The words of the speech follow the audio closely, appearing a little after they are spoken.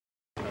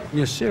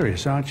You're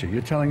serious, aren't you?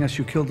 You're telling us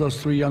you killed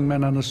those 3 young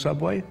men on the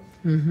subway?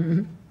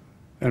 Mm-hmm.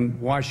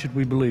 And why should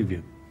we believe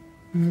you?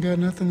 You got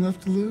nothing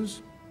left to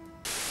lose?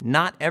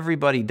 Not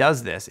everybody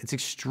does this. It's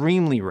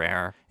extremely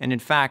rare. And in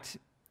fact,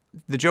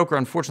 the Joker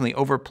unfortunately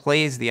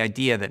overplays the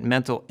idea that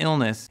mental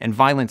illness and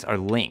violence are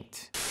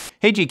linked.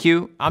 Hey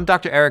GQ, I'm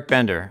Dr. Eric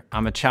Bender.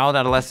 I'm a child,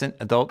 adolescent,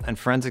 adult, and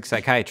forensic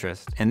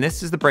psychiatrist, and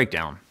this is The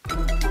Breakdown.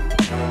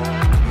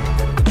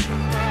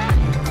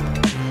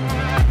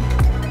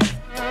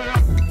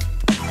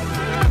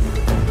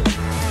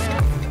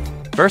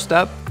 First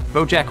up,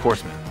 BoJack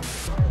Horseman.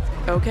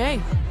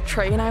 Okay,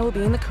 Trey and I will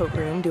be in the coat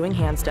room doing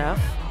hand stuff.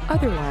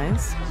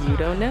 Otherwise, you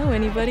don't know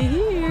anybody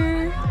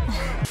here.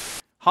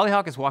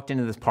 Hollyhock has walked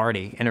into this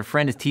party and her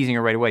friend is teasing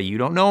her right away. You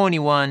don't know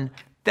anyone.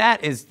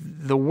 That is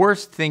the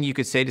worst thing you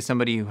could say to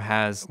somebody who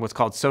has what's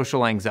called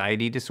social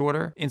anxiety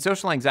disorder. In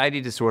social anxiety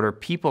disorder,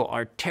 people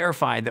are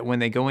terrified that when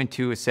they go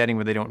into a setting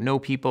where they don't know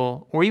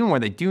people, or even where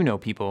they do know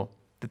people,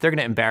 that they're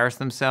gonna embarrass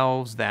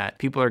themselves, that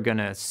people are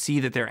gonna see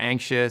that they're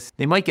anxious.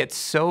 They might get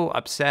so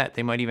upset,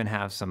 they might even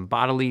have some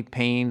bodily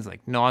pains like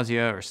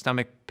nausea or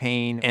stomach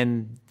pain,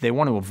 and they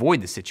want to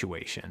avoid the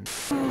situation.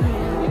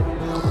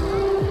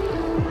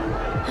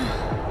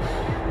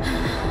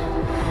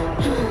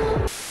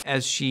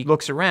 As she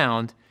looks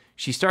around,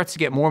 she starts to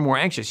get more and more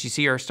anxious. You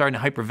see her starting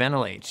to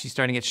hyperventilate. She's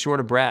starting to get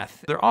short of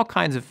breath. There are all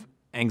kinds of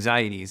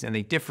anxieties, and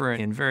they differ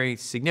in very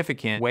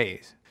significant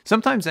ways.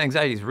 Sometimes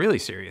anxiety is really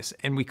serious,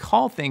 and we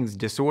call things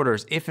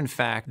disorders if in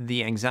fact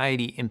the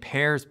anxiety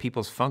impairs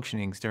people's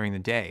functionings during the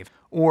day.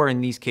 Or in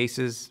these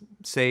cases,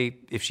 say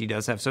if she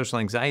does have social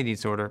anxiety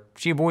disorder,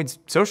 she avoids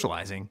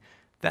socializing.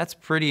 That's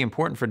pretty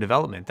important for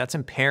development. That's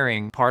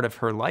impairing part of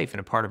her life and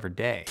a part of her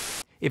day.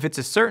 If it's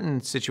a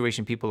certain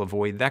situation people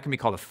avoid, that can be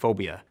called a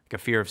phobia, like a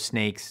fear of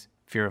snakes,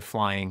 fear of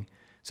flying.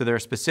 So there are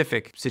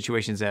specific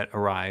situations that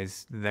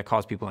arise that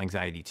cause people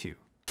anxiety too.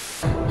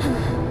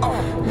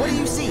 Oh, what do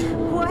you see?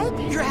 What?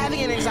 You're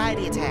having an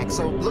anxiety attack,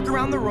 so look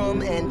around the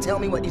room and tell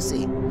me what you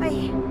see.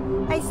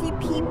 I see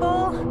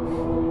people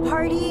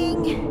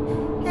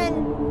partying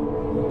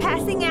and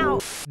passing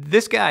out.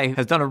 This guy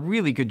has done a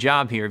really good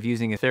job here of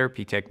using a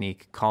therapy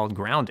technique called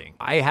grounding.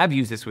 I have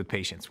used this with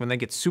patients. When they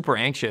get super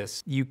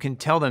anxious, you can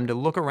tell them to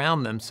look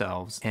around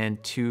themselves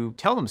and to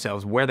tell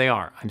themselves where they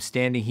are. I'm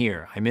standing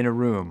here, I'm in a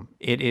room,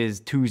 it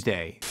is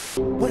Tuesday.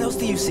 What else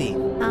do you see?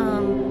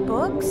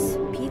 Books,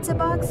 pizza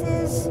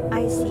boxes,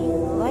 I see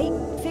light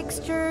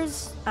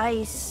fixtures,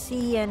 I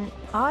see an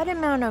odd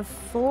amount of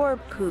floor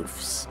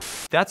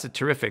poofs. That's a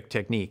terrific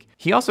technique.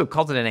 He also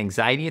calls it an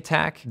anxiety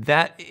attack.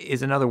 That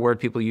is another word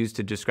people use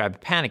to describe a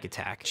panic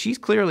attack. She's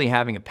clearly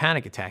having a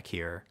panic attack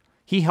here.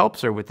 He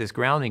helps her with this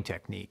grounding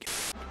technique.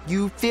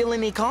 You feel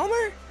any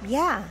calmer?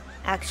 Yeah,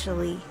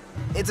 actually.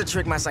 It's a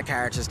trick my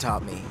psychiatrist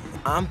taught me.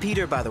 I'm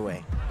Peter, by the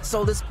way.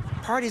 So this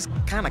party's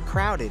kind of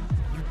crowded.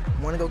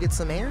 You want to go get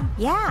some air?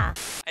 Yeah.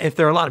 If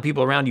there are a lot of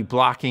people around you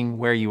blocking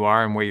where you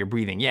are and where you're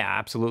breathing, yeah,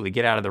 absolutely.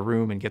 Get out of the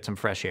room and get some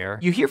fresh air.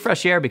 You hear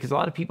fresh air because a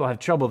lot of people have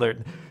trouble. They're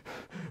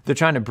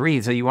trying to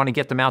breathe, so you want to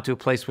get them out to a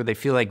place where they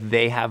feel like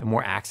they have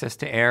more access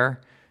to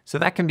air. So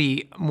that can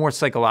be more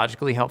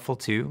psychologically helpful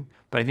too.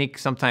 But I think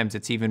sometimes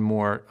it's even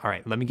more, all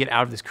right, let me get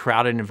out of this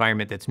crowded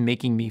environment that's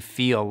making me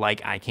feel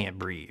like I can't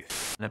breathe.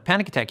 And a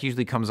panic attack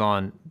usually comes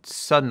on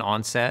sudden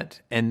onset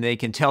and they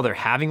can tell they're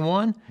having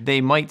one. They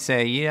might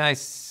say, yeah, I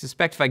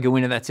suspect if I go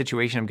into that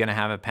situation, I'm gonna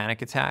have a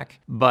panic attack.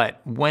 But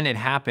when it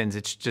happens,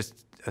 it's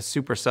just a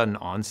super sudden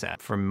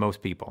onset for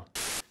most people.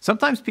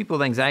 Sometimes people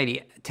with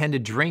anxiety tend to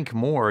drink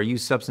more or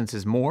use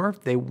substances more.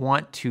 They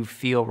want to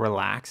feel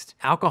relaxed.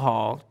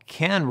 Alcohol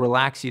can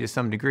relax you to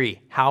some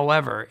degree.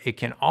 However, it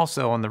can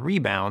also, on the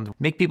rebound,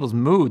 make people's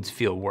moods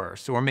feel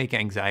worse or make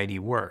anxiety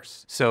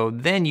worse. So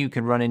then you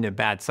can run into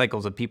bad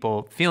cycles of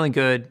people feeling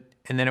good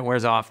and then it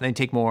wears off and they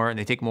take more and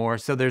they take more.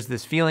 So there's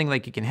this feeling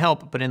like it can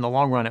help, but in the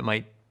long run, it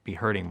might be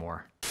hurting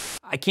more.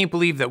 I can't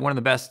believe that one of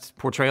the best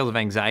portrayals of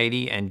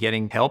anxiety and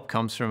getting help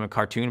comes from a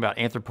cartoon about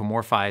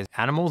anthropomorphized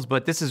animals,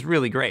 but this is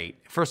really great.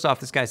 First off,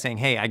 this guy's saying,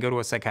 hey, I go to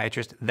a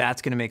psychiatrist,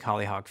 that's gonna make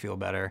Hollyhock feel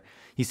better.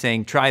 He's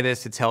saying, try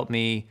this, it's helped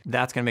me,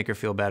 that's gonna make her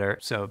feel better.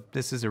 So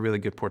this is a really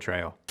good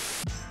portrayal.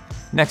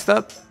 Next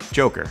up,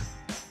 Joker.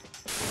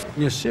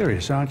 You're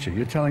serious, aren't you?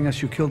 You're telling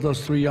us you killed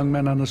those 3 young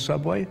men on the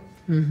subway?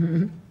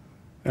 Mm-hmm.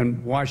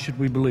 And why should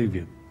we believe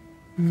you?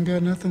 You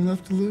got nothing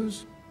left to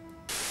lose?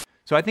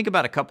 So I think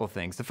about a couple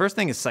things. The first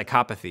thing is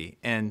psychopathy,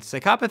 and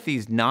psychopathy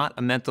is not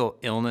a mental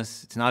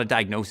illness, it's not a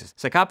diagnosis.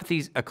 Psychopathy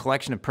is a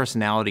collection of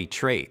personality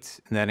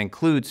traits, and that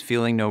includes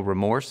feeling no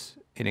remorse,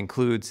 it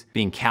includes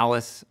being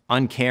callous,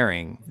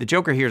 uncaring. The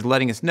Joker here is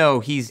letting us know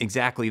he's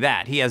exactly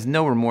that. He has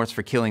no remorse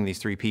for killing these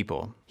 3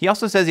 people. He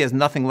also says he has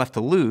nothing left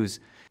to lose.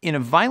 In a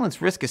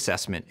violence risk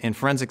assessment in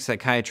forensic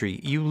psychiatry,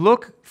 you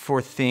look for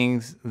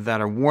things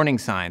that are warning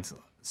signs,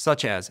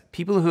 such as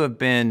people who have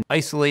been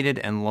isolated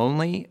and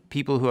lonely,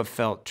 people who have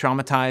felt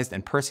traumatized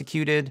and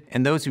persecuted,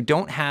 and those who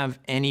don't have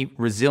any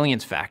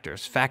resilience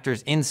factors,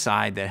 factors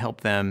inside that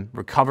help them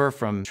recover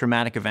from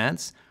traumatic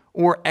events,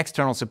 or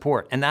external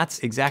support. And that's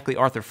exactly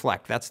Arthur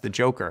Fleck, that's the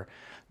Joker.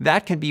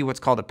 that can be what's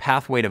called a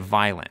pathway to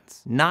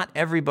violence. Not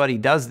everybody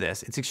does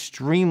this. It's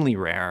extremely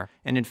rare.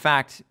 And in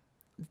fact,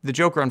 the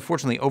Joker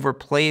unfortunately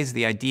overplays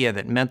the idea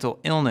that mental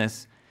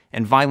illness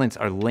and violence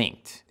are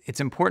linked. It's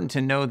important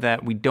to know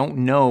that we don't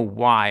know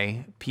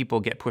why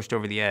people get pushed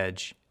over the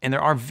edge, and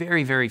there are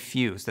very, very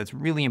few, so that's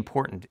really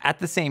important. At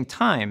the same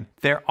time,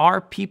 there are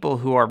people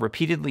who are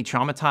repeatedly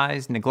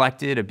traumatized,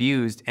 neglected,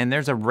 abused, and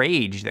there's a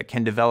rage that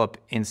can develop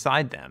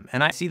inside them.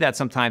 And I see that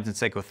sometimes in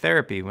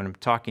psychotherapy when I'm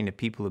talking to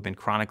people who've been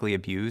chronically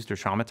abused or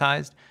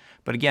traumatized.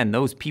 But again,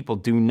 those people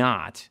do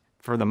not,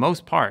 for the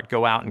most part,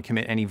 go out and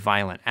commit any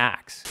violent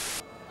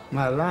acts.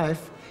 My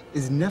life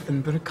is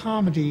nothing but a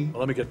comedy. Well,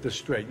 let me get this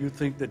straight. You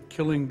think that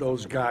killing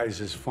those guys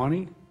is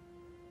funny?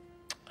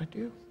 I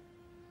do.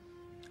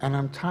 And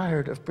I'm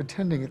tired of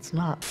pretending it's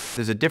not.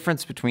 There's a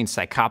difference between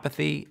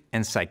psychopathy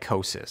and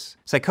psychosis.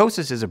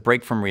 Psychosis is a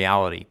break from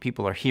reality.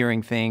 People are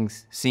hearing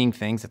things, seeing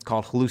things. It's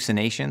called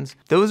hallucinations.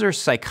 Those are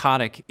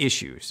psychotic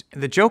issues.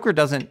 The Joker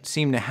doesn't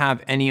seem to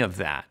have any of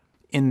that.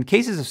 In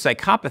cases of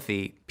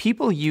psychopathy,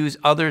 people use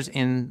others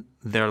in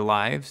their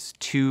lives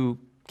to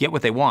get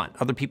what they want.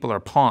 Other people are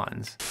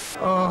pawns.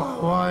 Oh,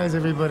 why is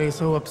everybody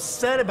so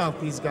upset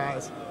about these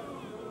guys?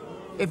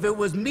 If it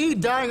was me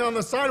dying on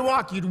the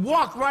sidewalk, you'd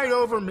walk right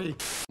over me.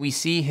 We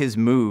see his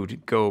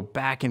mood go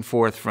back and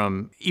forth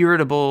from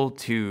irritable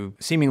to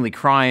seemingly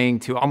crying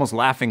to almost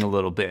laughing a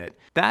little bit.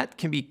 That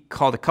can be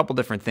called a couple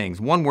different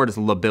things. One word is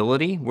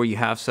lability, where you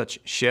have such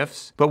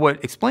shifts. But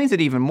what explains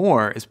it even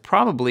more is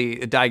probably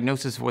a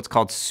diagnosis of what's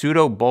called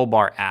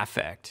pseudobulbar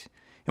affect.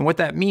 And what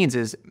that means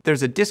is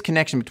there's a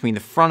disconnection between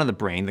the front of the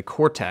brain, the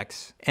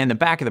cortex, and the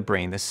back of the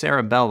brain, the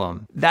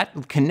cerebellum.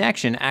 That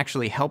connection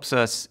actually helps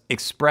us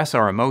express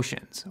our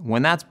emotions.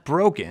 When that's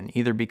broken,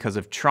 either because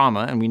of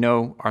trauma, and we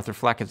know Arthur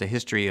Fleck has a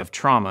history of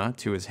trauma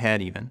to his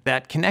head even,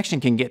 that connection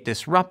can get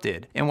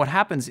disrupted. And what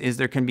happens is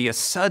there can be a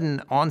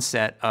sudden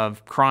onset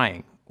of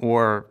crying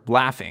or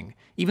laughing,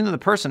 even though the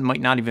person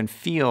might not even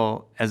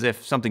feel as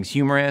if something's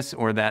humorous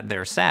or that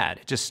they're sad.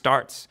 It just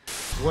starts.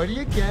 What do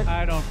you get?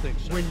 I don't think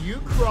so. When you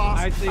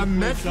cross a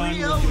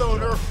mentally ill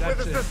loner with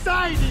a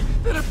society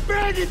that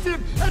abandons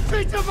him and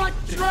treats him like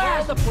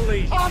trash. Call the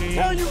police. I'll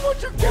tell you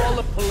what you get. Call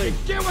the police.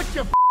 Get what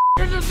you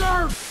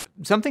deserve.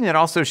 Something that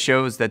also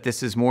shows that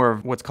this is more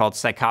of what's called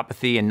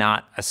psychopathy and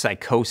not a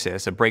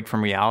psychosis, a break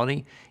from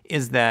reality,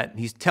 is that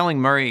he's telling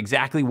Murray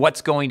exactly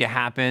what's going to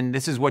happen.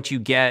 This is what you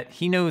get.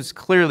 He knows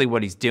clearly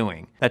what he's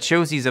doing. That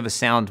shows he's of a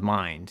sound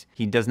mind.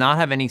 He does not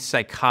have any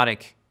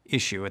psychotic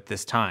issue at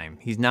this time.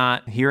 He's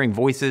not hearing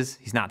voices.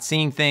 He's not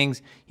seeing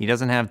things. He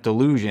doesn't have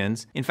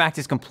delusions. In fact,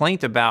 his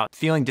complaint about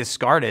feeling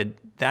discarded,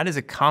 that is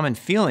a common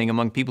feeling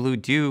among people who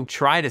do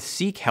try to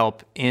seek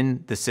help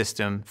in the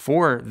system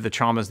for the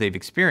traumas they've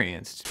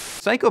experienced.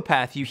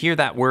 Psychopath, you hear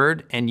that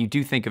word and you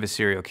do think of a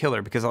serial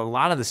killer because a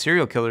lot of the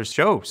serial killers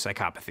show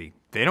psychopathy.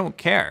 They don't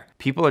care.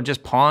 People are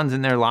just pawns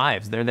in their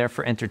lives. They're there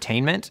for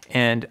entertainment.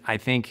 And I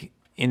think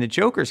in the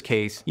Joker's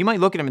case, you might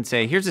look at him and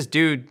say, here's this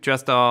dude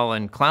dressed all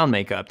in clown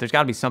makeup. There's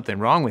gotta be something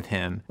wrong with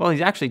him. Well, he's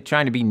actually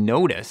trying to be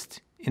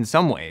noticed in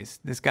some ways.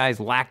 This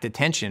guy's lacked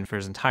attention for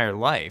his entire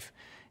life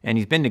and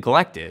he's been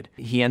neglected.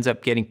 He ends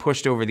up getting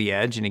pushed over the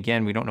edge. And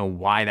again, we don't know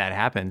why that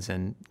happens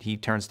and he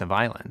turns to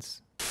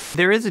violence.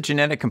 There is a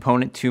genetic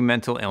component to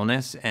mental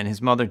illness, and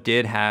his mother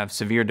did have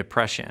severe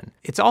depression.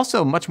 It's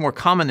also much more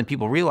common than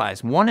people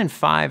realize. 1 in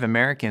 5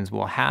 Americans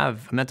will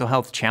have a mental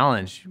health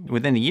challenge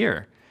within a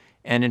year.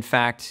 And in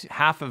fact,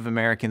 half of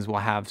Americans will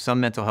have some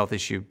mental health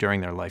issue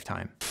during their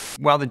lifetime.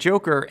 While the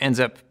Joker ends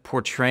up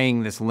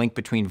portraying this link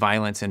between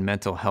violence and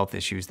mental health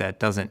issues that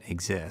doesn't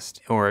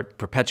exist, or it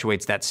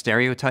perpetuates that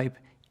stereotype,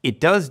 it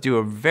does do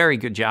a very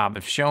good job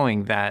of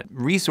showing that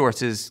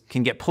resources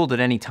can get pulled at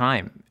any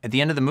time. At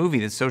the end of the movie,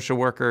 the social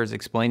worker is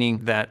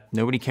explaining that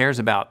nobody cares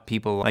about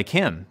people like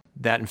him,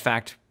 that in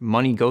fact,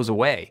 money goes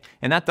away.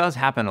 And that does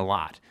happen a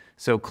lot.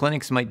 So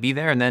clinics might be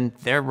there and then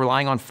they're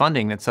relying on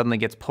funding that suddenly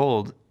gets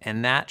pulled,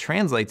 and that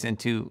translates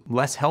into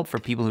less help for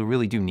people who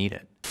really do need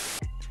it.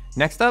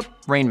 Next up,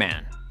 Rain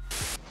Man.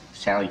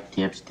 Sally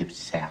Dibs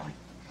Sally,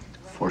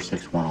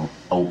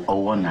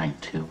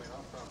 461-0192.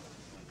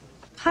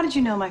 How did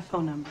you know my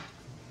phone number?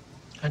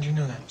 How'd you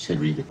know that? Said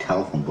read the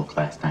telephone book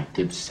last night,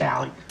 Dibs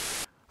Sally.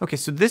 Okay,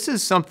 so this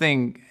is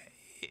something,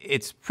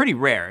 it's pretty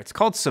rare. It's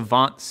called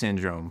savant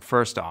syndrome,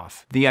 first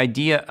off. The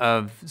idea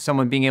of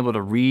someone being able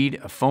to read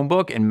a phone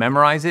book and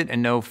memorize it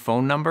and know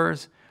phone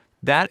numbers,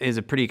 that is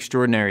a pretty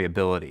extraordinary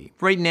ability.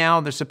 Right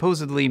now, there's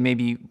supposedly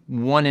maybe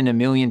 1 in a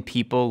million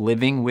people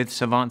living with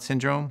savant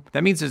syndrome.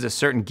 That means there's a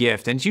certain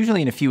gift, and it's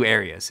usually in a few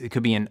areas. It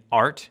could be in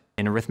art,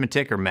 in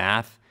arithmetic or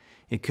math.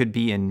 It could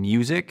be in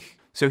music.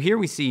 So here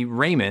we see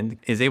Raymond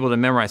is able to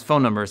memorize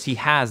phone numbers. He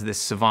has this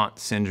savant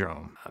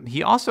syndrome.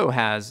 He also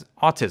has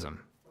autism.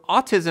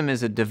 autism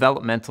is a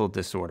developmental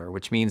disorder,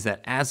 which means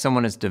that as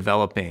someone is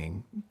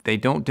developing, they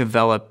don't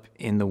develop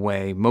in the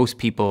way most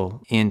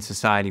people in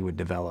society would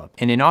develop.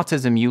 And in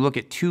autism, you look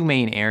at two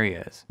main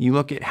areas. You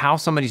look at how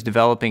somebody's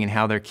developing and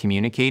how they're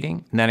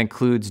communicating. And that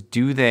includes,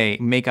 do they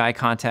make eye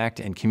contact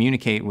and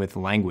communicate with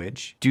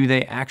language? Do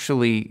they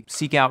actually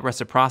seek out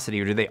reciprocity,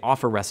 or do they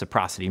offer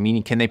reciprocity?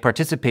 Meaning, can they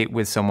participate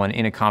with someone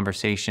in a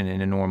conversation in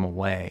a normal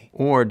way?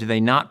 Or do they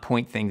not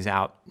point things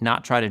out,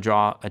 not try to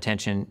draw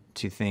attention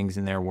to things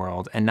in their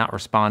world, and not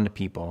respond to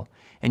people?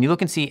 And you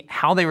look and see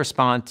how they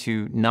respond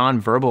to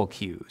nonverbal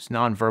cues,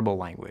 nonverbal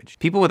language.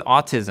 People with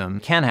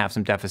autism can have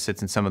some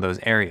deficits in some of those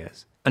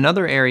areas.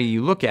 Another area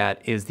you look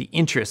at is the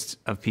interests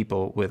of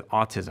people with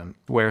autism,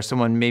 where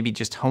someone maybe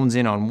just hones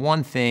in on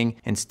one thing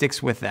and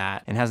sticks with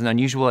that and has an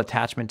unusual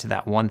attachment to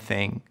that one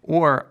thing,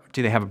 or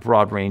do they have a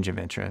broad range of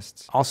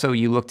interests? Also,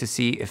 you look to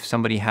see if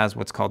somebody has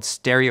what's called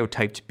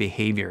stereotyped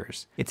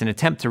behaviors. It's an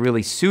attempt to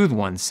really soothe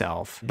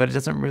oneself, but it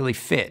doesn't really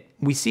fit.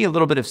 We see a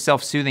little bit of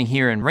self-soothing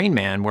here in Rain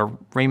Man, where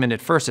Raymond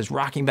at first is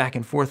rocking back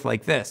and forth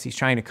like this. He's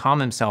trying to calm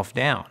himself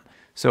down.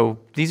 So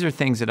these are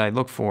things that I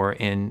look for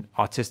in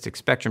autistic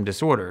spectrum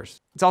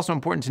disorders. It's also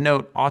important to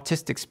note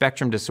autistic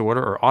spectrum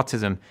disorder, or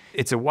autism,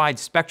 it's a wide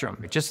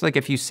spectrum. Just like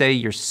if you say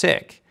you're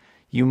sick,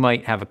 you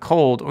might have a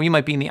cold, or you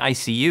might be in the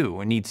ICU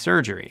and need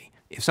surgery.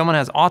 If someone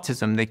has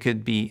autism, they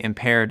could be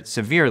impaired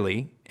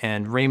severely,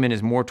 and Raymond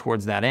is more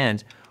towards that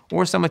end,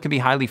 or someone could be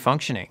highly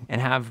functioning and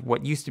have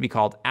what used to be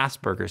called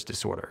Asperger's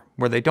disorder,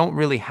 where they don't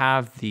really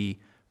have the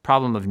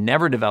problem of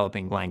never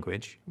developing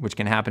language, which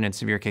can happen in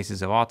severe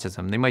cases of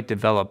autism. They might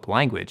develop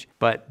language,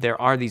 but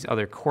there are these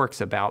other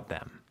quirks about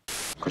them.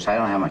 Of course, I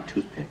don't have my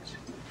toothpicks.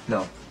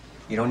 No,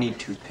 you don't need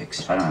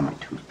toothpicks. I don't have my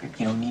toothpicks.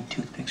 You don't need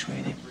toothpicks,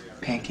 Ray. The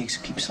pancakes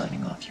keep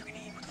sliding off. You're gonna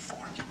eat with a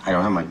fork. I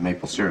don't have my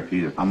maple syrup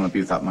either. I'm gonna be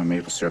without my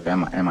maple syrup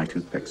and my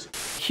toothpicks.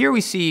 Here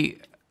we see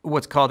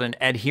what's called an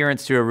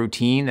adherence to a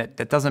routine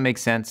that doesn't make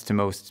sense to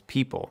most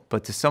people.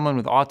 But to someone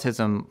with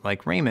autism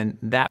like Raymond,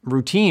 that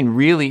routine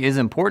really is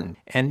important.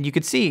 And you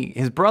could see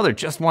his brother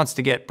just wants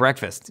to get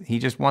breakfast. He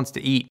just wants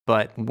to eat.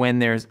 But when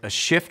there's a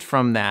shift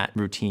from that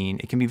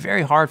routine, it can be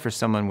very hard for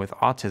someone with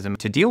autism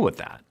to deal with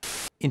that.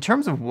 In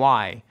terms of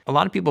why, a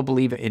lot of people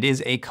believe it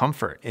is a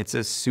comfort. It's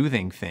a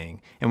soothing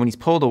thing. And when he's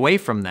pulled away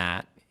from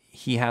that,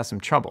 he has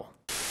some trouble.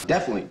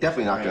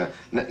 Definitely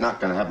not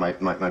gonna have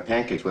my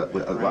pancakes with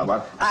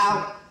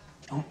ow!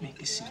 Don't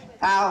make a scene.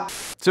 Ow!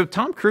 So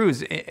Tom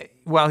Cruise,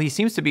 while he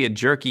seems to be a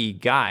jerky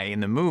guy in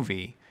the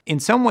movie,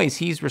 in some ways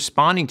he's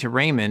responding to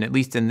Raymond, at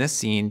least in this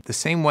scene, the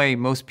same way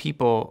most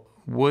people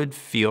would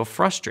feel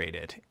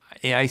frustrated.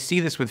 I see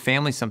this with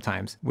families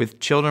sometimes, with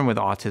children with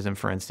autism,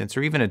 for instance,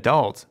 or even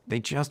adults. They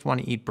just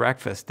want to eat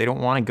breakfast. They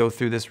don't want to go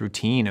through this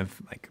routine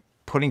of like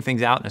putting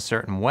things out in a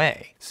certain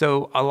way.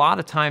 So a lot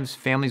of times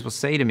families will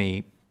say to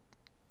me,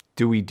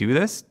 do we do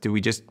this? Do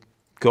we just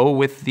go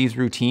with these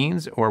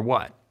routines, or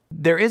what?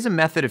 There is a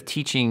method of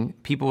teaching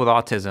people with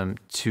autism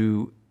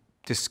to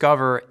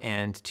discover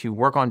and to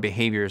work on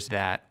behaviors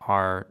that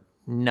are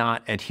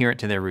not adherent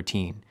to their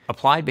routine.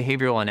 Applied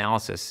behavioral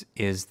analysis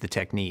is the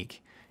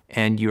technique,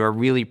 and you are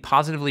really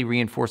positively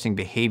reinforcing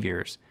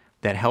behaviors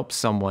that help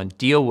someone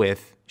deal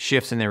with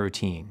shifts in their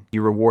routine.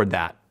 You reward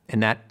that,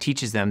 and that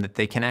teaches them that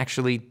they can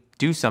actually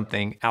do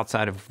something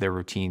outside of their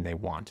routine they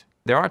want.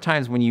 There are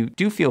times when you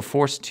do feel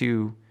forced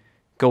to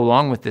go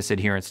along with this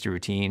adherence to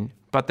routine,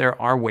 but there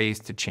are ways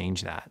to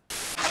change that.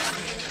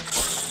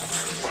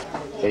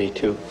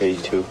 82,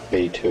 82,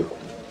 82.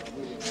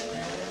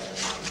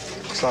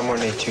 It's a lot more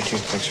than 82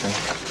 toothpicks, right?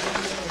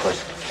 Of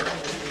course,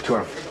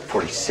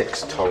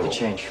 246 total.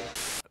 Change.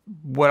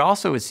 What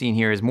also is seen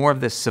here is more of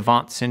this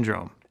savant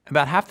syndrome.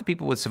 About half the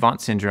people with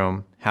savant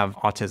syndrome have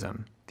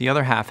autism. The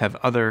other half have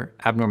other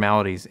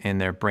abnormalities in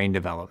their brain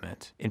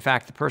development. In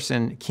fact, the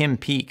person, Kim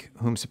Peek,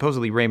 whom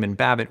supposedly Raymond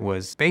Babbitt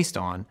was based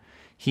on,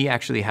 he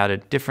actually had a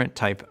different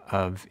type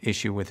of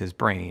issue with his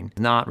brain,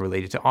 not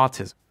related to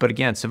autism. But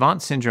again,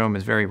 savant syndrome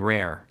is very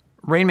rare.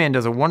 Rain Man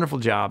does a wonderful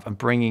job of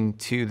bringing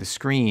to the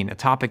screen a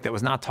topic that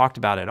was not talked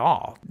about at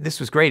all. This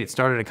was great, it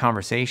started a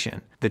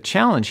conversation. The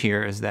challenge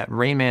here is that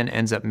Rain Man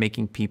ends up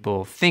making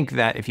people think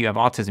that if you have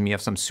autism, you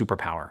have some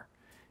superpower.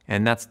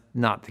 And that's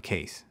not the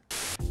case.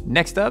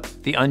 Next up,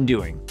 the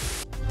undoing.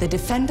 The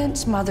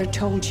defendant's mother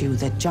told you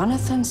that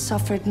Jonathan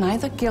suffered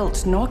neither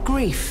guilt nor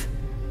grief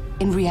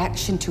in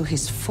reaction to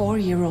his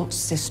 4-year-old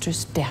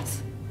sister's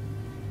death.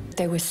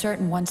 They were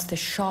certain once the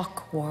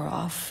shock wore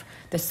off,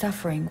 the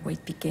suffering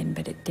would begin,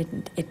 but it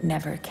didn't. It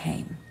never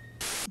came.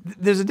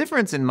 There's a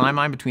difference in my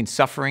mind between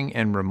suffering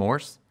and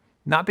remorse.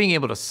 Not being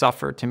able to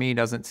suffer, to me,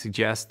 doesn't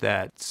suggest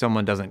that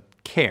someone doesn't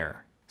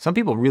care. Some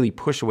people really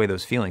push away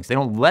those feelings. They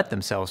don't let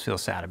themselves feel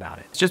sad about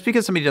it. Just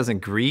because somebody doesn't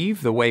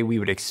grieve the way we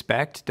would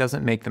expect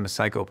doesn't make them a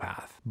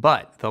psychopath.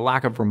 But the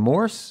lack of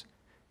remorse,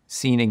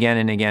 seen again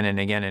and again and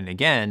again and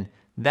again,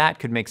 that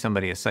could make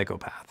somebody a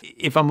psychopath.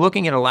 If I'm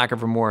looking at a lack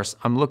of remorse,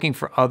 I'm looking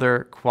for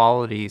other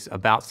qualities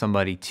about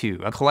somebody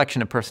too, a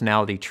collection of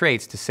personality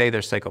traits to say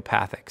they're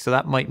psychopathic. So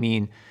that might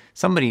mean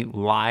somebody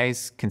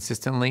lies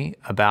consistently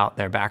about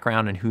their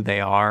background and who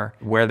they are,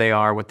 where they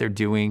are, what they're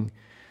doing.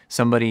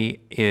 Somebody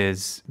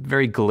is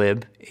very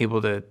glib,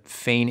 able to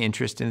feign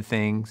interest in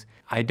things.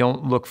 I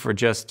don't look for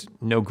just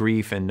no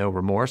grief and no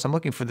remorse. I'm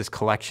looking for this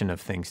collection of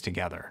things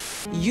together.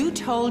 You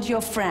told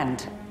your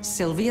friend,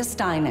 Sylvia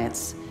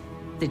Steinitz,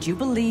 that you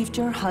believed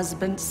your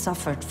husband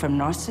suffered from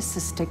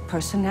narcissistic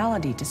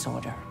personality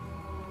disorder.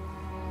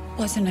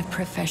 Wasn't a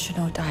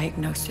professional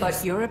diagnosis.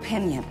 But your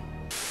opinion.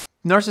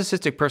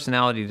 Narcissistic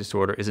personality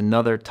disorder is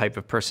another type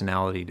of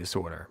personality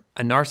disorder.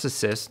 A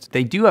narcissist,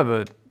 they do have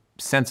a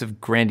sense of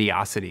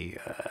grandiosity,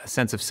 a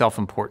sense of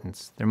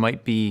self-importance. There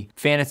might be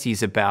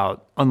fantasies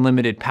about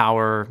unlimited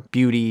power,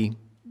 beauty,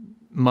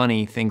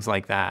 money, things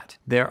like that.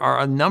 There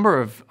are a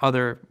number of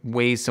other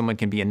ways someone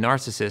can be a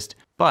narcissist,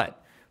 but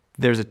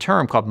there's a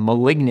term called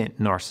malignant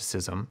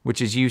narcissism, which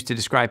is used to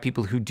describe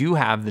people who do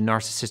have the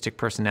narcissistic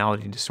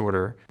personality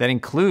disorder that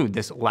include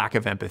this lack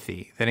of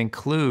empathy, that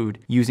include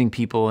using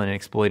people in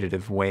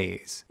exploitative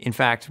ways. In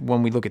fact,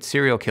 when we look at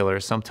serial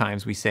killers,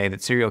 sometimes we say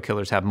that serial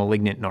killers have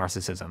malignant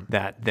narcissism,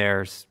 that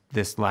there's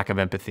this lack of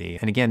empathy.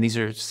 And again, these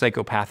are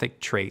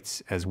psychopathic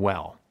traits as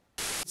well.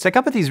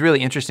 Psychopathy is really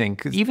interesting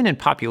because even in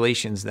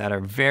populations that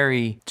are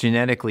very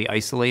genetically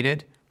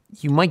isolated,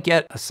 you might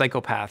get a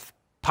psychopath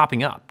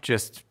popping up,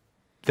 just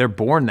they're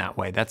born that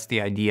way. That's the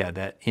idea,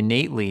 that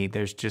innately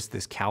there's just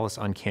this callous,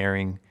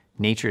 uncaring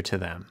nature to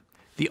them.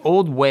 The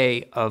old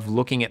way of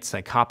looking at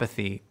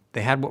psychopathy,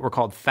 they had what were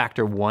called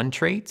factor 1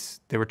 traits.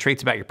 They were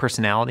traits about your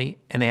personality,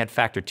 and they had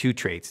factor 2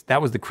 traits. That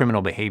was the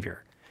criminal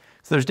behavior.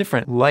 So there's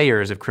different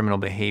layers of criminal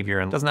behavior,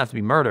 and it doesn't have to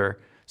be murder.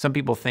 Some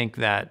people think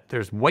that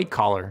there's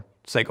white-collar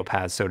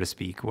psychopaths, so to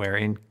speak, where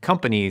in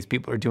companies,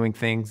 people are doing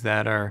things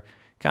that are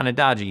kind of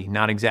dodgy,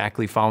 not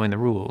exactly following the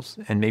rules,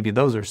 and maybe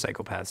those are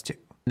psychopaths too.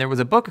 There was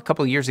a book a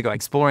couple of years ago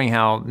exploring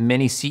how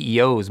many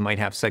CEOs might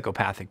have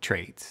psychopathic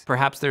traits.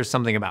 Perhaps there's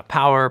something about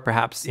power.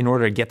 Perhaps in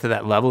order to get to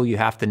that level, you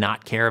have to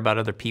not care about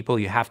other people.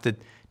 You have to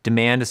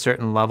demand a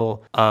certain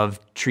level of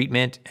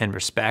treatment and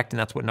respect, and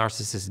that's what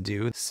narcissists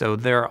do. So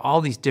there are all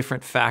these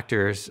different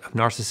factors of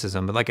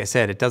narcissism, but like I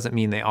said, it doesn't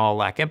mean they all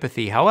lack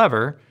empathy.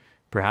 However,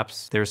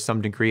 perhaps there's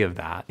some degree of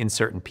that in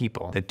certain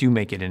people that do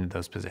make it into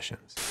those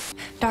positions.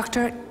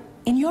 Doctor,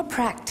 in your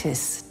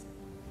practice,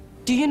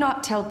 do you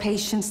not tell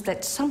patients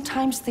that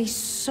sometimes they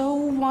so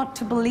want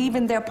to believe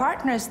in their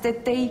partners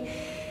that they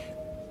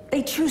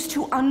choose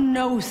to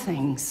unknow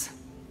things,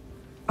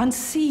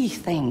 unsee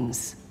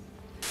things?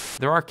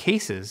 There are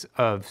cases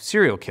of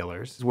serial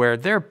killers where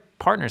their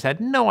partners had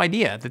no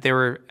idea that they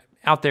were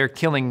out there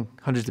killing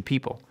hundreds of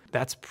people.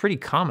 That's pretty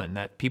common,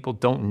 that people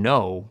don't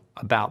know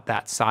about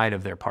that side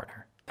of their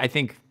partner. I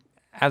think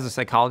as a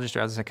psychologist or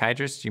as a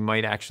psychiatrist, you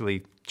might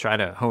actually try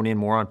to hone in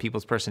more on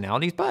people's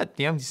personalities, but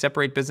you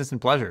separate business and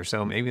pleasure.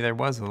 So maybe there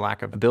was a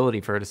lack of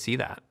ability for her to see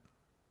that.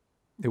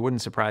 It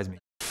wouldn't surprise me.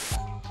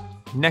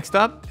 Next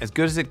up, as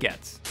good as it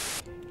gets.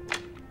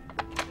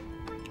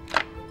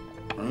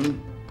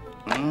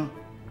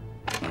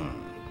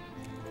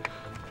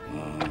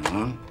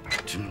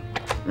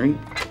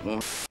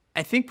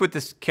 I think what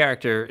this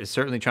character is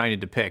certainly trying to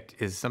depict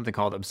is something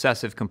called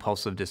obsessive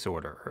compulsive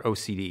disorder, or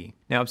OCD.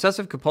 Now,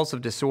 obsessive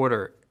compulsive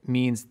disorder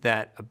means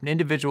that an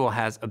individual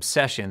has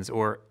obsessions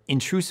or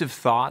intrusive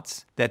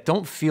thoughts that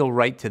don't feel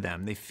right to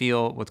them. They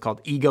feel what's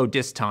called ego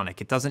dystonic.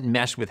 It doesn't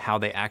mesh with how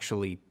they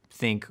actually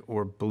think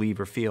or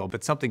believe or feel,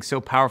 but something so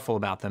powerful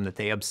about them that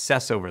they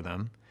obsess over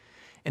them.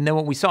 And then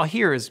what we saw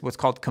here is what's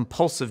called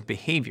compulsive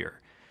behavior.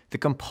 The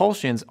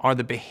compulsions are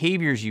the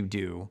behaviors you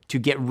do to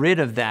get rid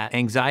of that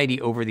anxiety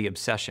over the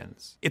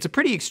obsessions. It's a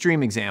pretty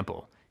extreme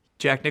example.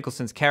 Jack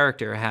Nicholson's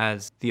character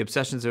has the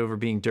obsessions over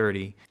being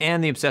dirty,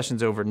 and the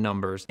obsessions over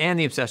numbers, and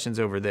the obsessions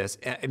over this.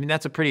 I mean,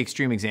 that's a pretty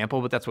extreme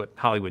example, but that's what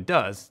Hollywood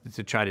does,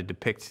 to try to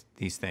depict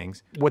these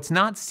things. What's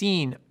not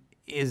seen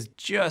is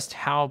just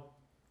how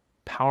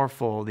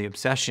powerful the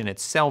obsession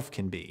itself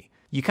can be.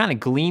 You kind of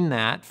glean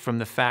that from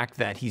the fact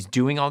that he's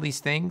doing all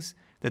these things,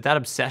 that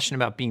obsession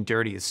about being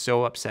dirty is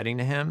so upsetting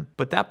to him,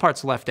 but that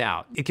part's left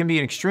out. It can be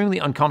an extremely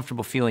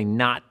uncomfortable feeling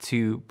not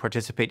to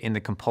participate in the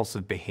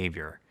compulsive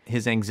behavior.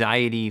 His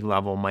anxiety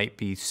level might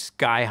be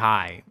sky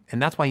high, and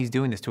that's why he's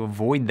doing this, to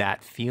avoid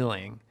that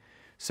feeling.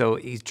 So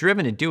he's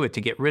driven to do it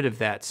to get rid of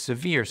that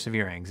severe,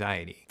 severe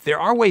anxiety. There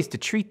are ways to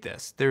treat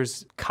this.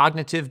 There's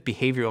cognitive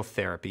behavioral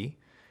therapy.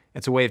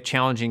 It's a way of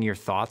challenging your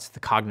thoughts, the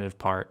cognitive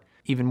part.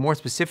 Even more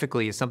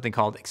specifically is something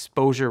called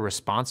exposure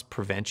response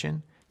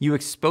prevention. You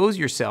expose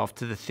yourself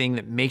to the thing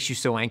that makes you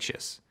so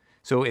anxious.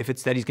 So if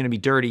it's that he's gonna be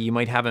dirty, you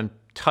might have him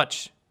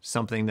touch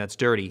something that's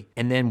dirty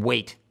and then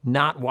wait,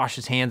 not wash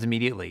his hands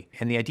immediately.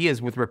 And the idea is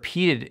with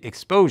repeated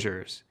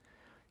exposures,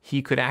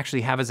 he could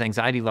actually have his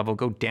anxiety level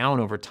go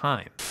down over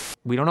time.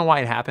 We don't know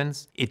why it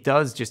happens. It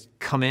does just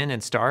come in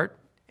and start,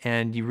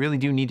 and you really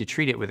do need to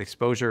treat it with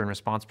exposure and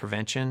response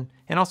prevention,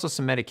 and also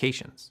some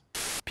medications.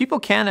 People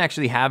can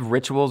actually have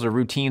rituals or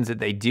routines that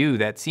they do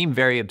that seem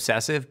very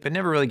obsessive, but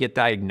never really get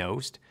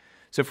diagnosed.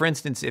 So for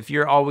instance, if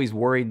you're always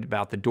worried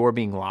about the door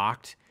being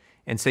locked,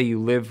 and say you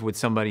live with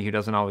somebody who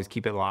doesn't always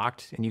keep it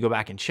locked, and you go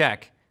back and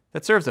check,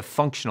 that serves a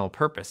functional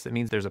purpose. That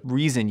means there's a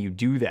reason you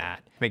do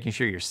that, making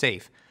sure you're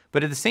safe.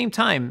 But at the same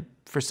time,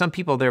 for some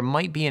people, there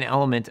might be an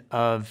element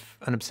of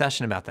an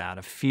obsession about that,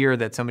 a fear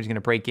that somebody's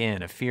gonna break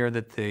in, a fear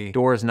that the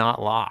door is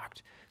not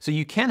locked. So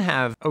you can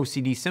have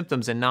OCD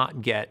symptoms and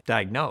not get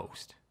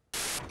diagnosed.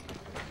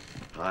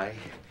 Hi.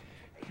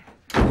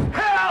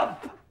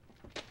 Help!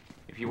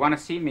 If you want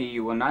to see me,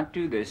 you will not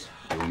do this.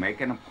 You will make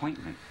an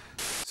appointment.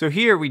 So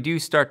here we do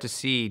start to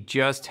see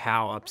just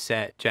how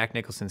upset Jack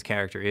Nicholson's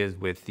character is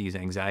with these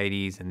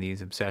anxieties and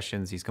these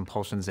obsessions, these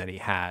compulsions that he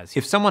has.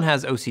 If someone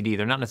has OCD,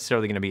 they're not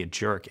necessarily gonna be a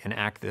jerk and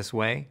act this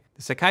way.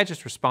 The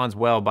psychiatrist responds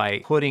well by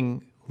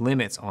putting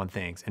limits on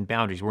things and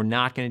boundaries. We're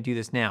not gonna do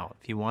this now.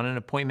 If you want an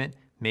appointment,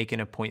 make an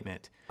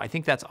appointment. I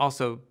think that's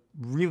also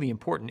really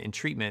important in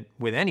treatment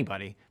with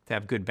anybody to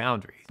have good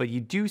boundaries. But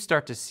you do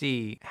start to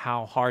see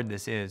how hard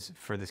this is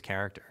for this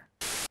character.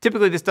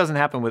 Typically, this doesn't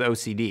happen with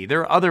OCD.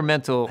 There are other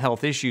mental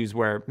health issues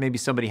where maybe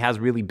somebody has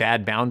really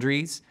bad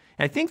boundaries.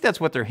 And I think that's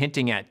what they're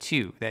hinting at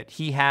too, that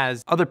he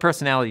has other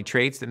personality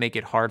traits that make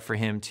it hard for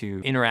him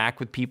to interact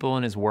with people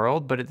in his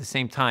world, but at the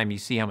same time, you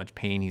see how much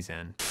pain he's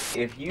in.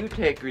 If you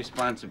take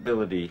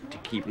responsibility to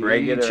keep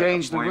regular You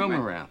changed the room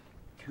appointment around.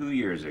 2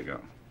 years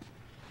ago.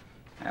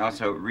 I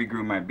also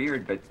regrew my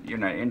beard, but you're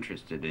not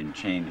interested in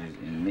changes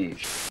in me.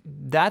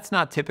 That's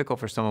not typical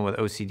for someone with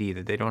OCD,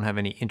 that they don't have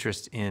any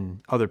interest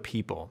in other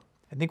people.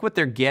 I think what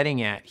they're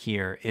getting at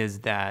here is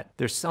that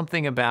there's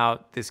something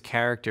about this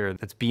character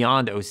that's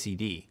beyond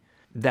OCD.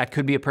 That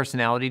could be a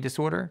personality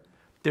disorder.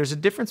 There's a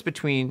difference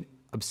between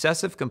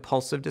obsessive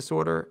compulsive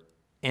disorder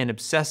and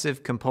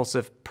obsessive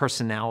compulsive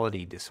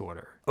personality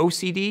disorder.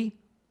 OCD,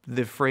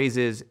 the phrase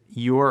is,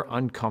 you're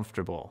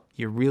uncomfortable.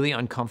 You're really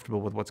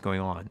uncomfortable with what's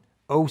going on.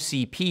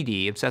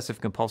 OCPD, obsessive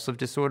compulsive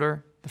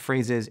disorder, the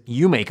phrase is,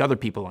 you make other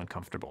people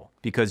uncomfortable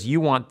because you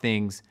want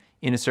things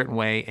in a certain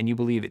way and you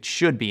believe it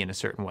should be in a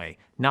certain way.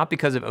 Not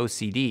because of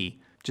OCD,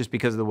 just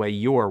because of the way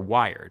you're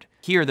wired.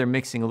 Here, they're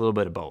mixing a little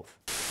bit of both.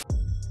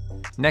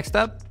 Next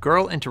up,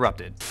 Girl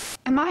Interrupted.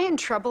 Am I in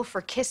trouble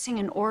for kissing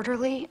an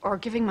orderly or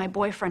giving my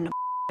boyfriend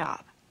a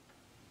job?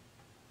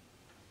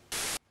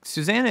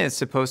 Susanna is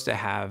supposed to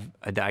have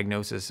a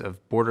diagnosis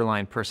of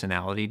borderline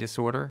personality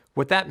disorder.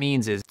 What that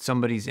means is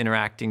somebody's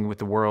interacting with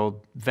the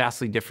world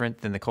vastly different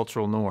than the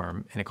cultural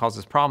norm, and it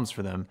causes problems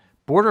for them.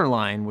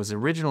 Borderline was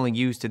originally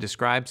used to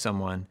describe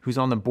someone who's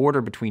on the border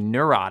between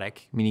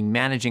neurotic, meaning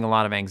managing a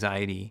lot of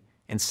anxiety,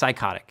 and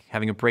psychotic,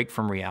 having a break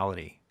from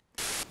reality.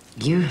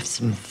 You have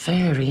some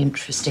very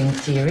interesting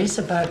theories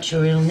about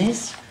your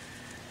illness.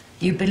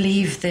 You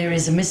believe there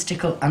is a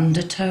mystical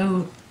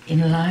undertow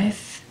in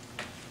life?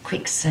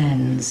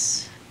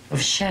 Quicksands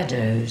of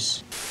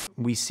shadows.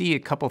 We see a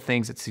couple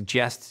things that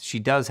suggest she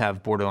does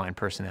have borderline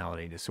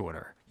personality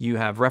disorder. You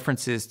have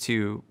references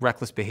to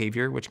reckless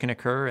behavior, which can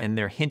occur, and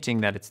they're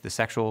hinting that it's the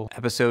sexual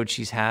episode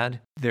she's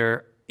had.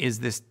 There is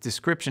this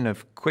description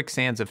of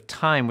quicksands of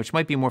time, which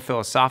might be more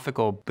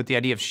philosophical, but the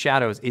idea of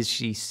shadows, is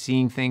she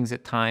seeing things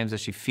at times?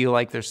 Does she feel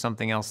like there's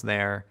something else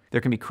there?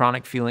 There can be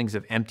chronic feelings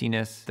of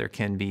emptiness. There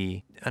can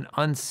be an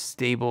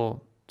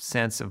unstable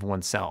sense of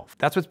oneself.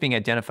 That's what's being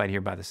identified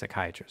here by the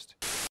psychiatrist.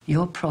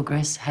 Your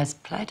progress has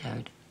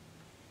plateaued.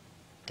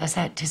 Does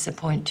that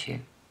disappoint you?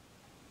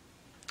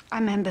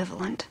 I'm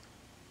ambivalent.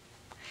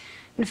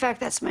 In fact,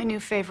 that's my new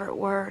favorite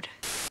word.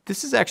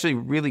 This is actually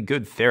really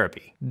good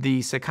therapy.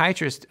 The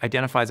psychiatrist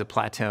identifies a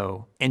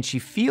plateau, and she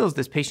feels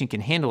this patient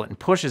can handle it and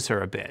pushes her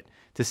a bit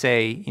to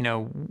say, you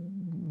know,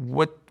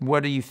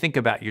 what do you think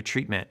about your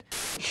treatment?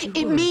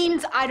 It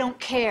means I don't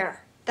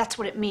care. That's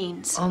what it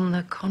means. On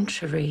the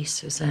contrary,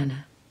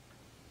 Susanna,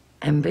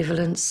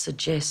 ambivalence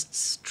suggests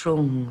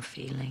strong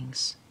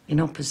feelings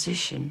in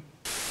opposition.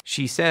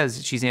 She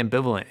says she's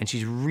ambivalent, and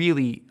she's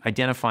really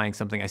identifying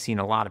something I see in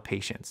a lot of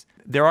patients.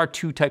 There are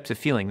two types of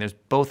feeling. There's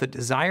both a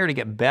desire to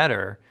get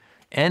better,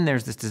 and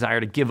there's this desire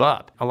to give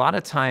up. A lot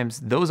of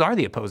times, those are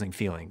the opposing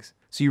feelings.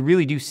 So you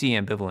really do see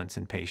ambivalence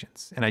in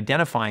patients, and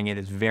identifying it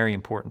is very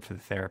important for the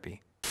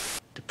therapy.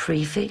 The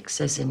prefix,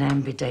 as in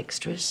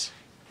ambidextrous,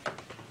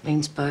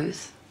 means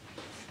both.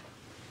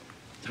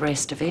 The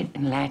rest of it,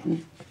 in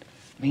Latin,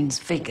 means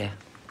vigor.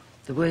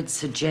 The word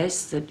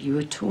suggests that you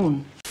are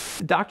torn.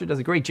 The doctor does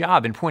a great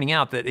job in pointing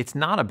out that it's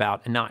not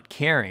about not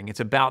caring.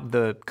 It's about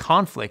the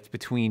conflict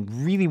between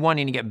really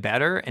wanting to get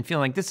better and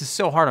feeling like this is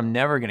so hard, I'm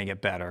never gonna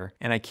get better,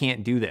 and I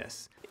can't do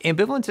this.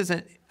 Ambivalence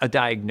isn't a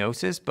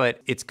diagnosis, but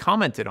it's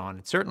commented on.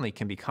 It certainly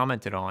can be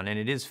commented on, and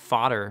it is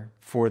fodder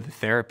for the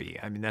therapy.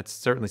 I mean, that's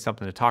certainly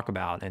something to talk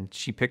about, and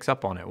she picks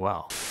up on it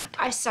well.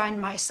 I signed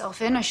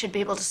myself in. I should be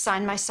able to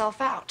sign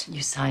myself out.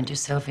 You signed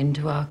yourself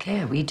into our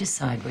care. We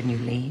decide when you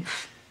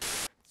leave.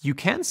 You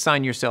can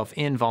sign yourself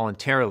in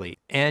voluntarily,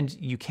 and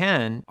you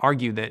can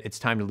argue that it's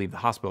time to leave the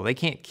hospital. They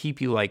can't keep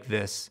you like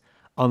this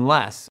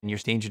unless you're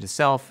danger to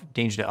self,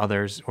 danger to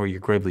others, or you're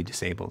gravely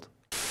disabled.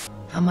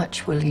 How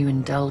much will you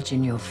indulge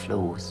in your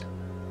flaws?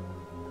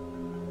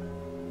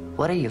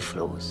 What are your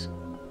flaws?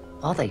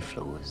 Are they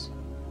flaws?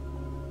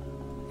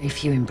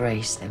 If you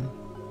embrace them,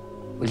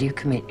 will you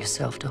commit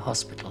yourself to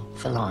hospital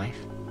for life?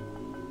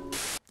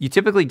 You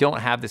typically don't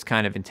have this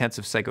kind of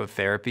intensive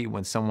psychotherapy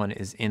when someone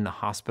is in the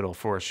hospital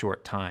for a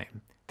short time.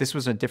 This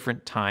was a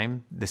different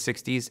time, the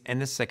 60s, and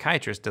this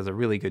psychiatrist does a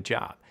really good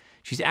job.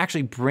 She's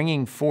actually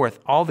bringing forth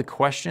all the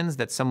questions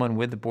that someone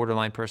with the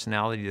borderline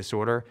personality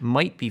disorder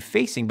might be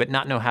facing but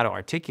not know how to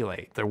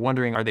articulate. They're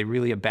wondering, are they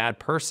really a bad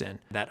person?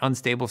 That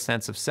unstable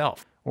sense of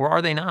self. Or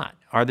are they not?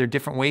 Are there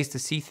different ways to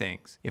see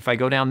things? If I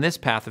go down this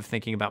path of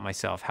thinking about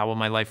myself, how will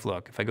my life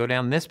look? If I go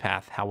down this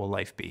path, how will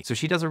life be? So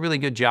she does a really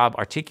good job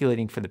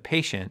articulating for the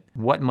patient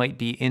what might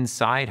be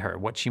inside her,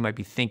 what she might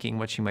be thinking,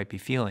 what she might be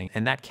feeling.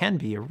 And that can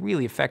be a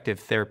really effective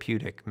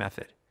therapeutic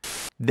method.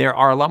 There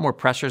are a lot more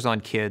pressures on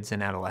kids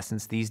and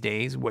adolescents these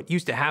days. What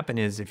used to happen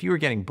is if you were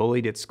getting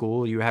bullied at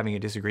school, you were having a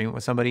disagreement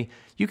with somebody,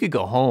 you could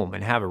go home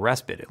and have a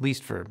respite, at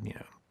least for,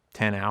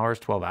 10 hours,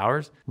 12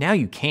 hours. Now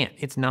you can't,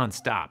 it's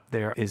nonstop.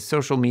 There is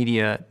social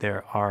media,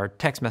 there are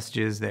text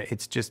messages,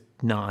 it's just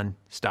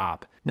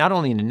nonstop. Not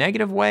only in a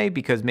negative way,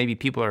 because maybe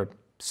people are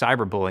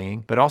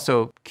cyberbullying, but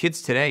also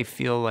kids today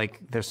feel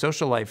like their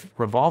social life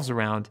revolves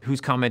around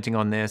who's commenting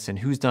on this and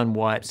who's done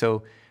what.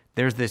 So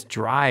there's this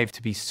drive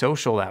to be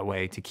social that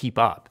way, to keep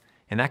up,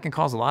 and that can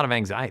cause a lot of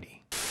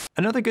anxiety.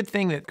 Another good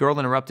thing that Girl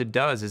Interrupted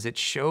does is it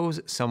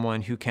shows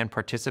someone who can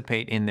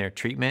participate in their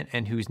treatment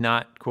and who's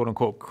not, quote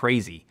unquote,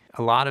 crazy.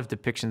 A lot of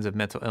depictions of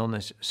mental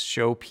illness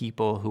show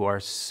people who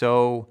are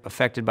so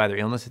affected by their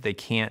illness that they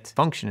can't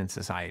function in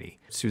society.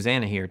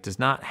 Susanna here does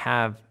not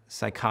have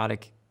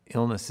psychotic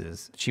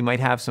illnesses. She might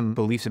have some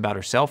beliefs about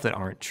herself that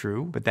aren't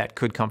true, but that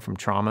could come from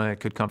trauma, it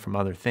could come from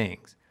other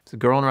things. So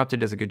Girl Interrupted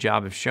does a good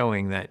job of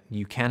showing that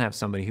you can have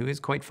somebody who is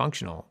quite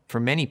functional. For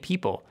many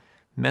people,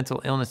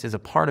 mental illness is a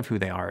part of who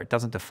they are. It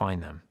doesn't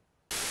define them.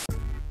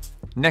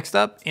 Next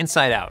up,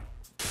 Inside Out.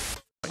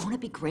 Won't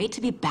it be great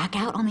to be back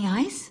out on the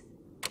ice?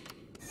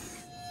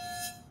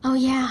 Oh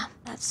yeah,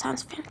 that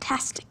sounds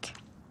fantastic.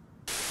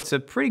 It's a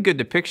pretty good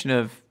depiction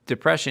of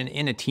depression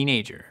in a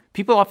teenager.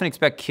 People often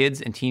expect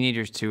kids and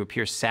teenagers to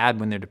appear sad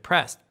when they're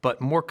depressed, but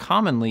more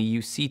commonly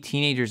you see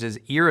teenagers as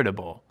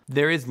irritable.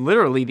 There is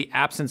literally the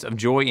absence of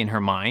joy in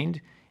her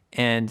mind,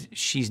 and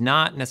she's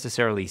not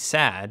necessarily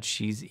sad,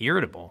 she's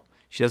irritable.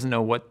 She doesn't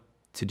know what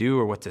to do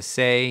or what to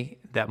say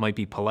that might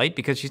be polite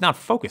because she's not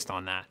focused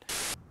on that.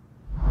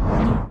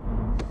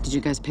 Did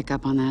you guys pick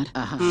up on that?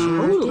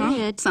 Sure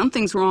did.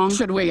 Something's wrong.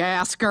 Should we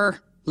ask her?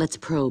 Let's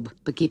probe,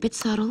 but keep it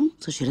subtle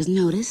so she doesn't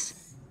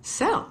notice.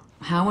 So,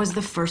 how was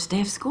the first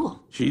day of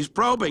school? She's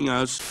probing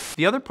us.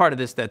 The other part of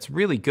this that's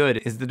really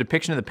good is the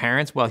depiction of the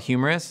parents, while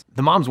humorous.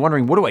 The mom's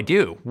wondering, what do I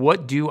do?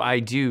 What do I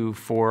do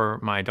for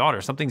my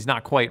daughter? Something's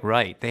not quite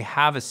right. They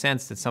have a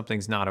sense that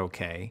something's not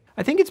okay.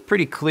 I think it's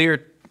pretty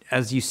clear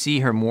as you see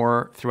her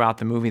more throughout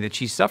the movie that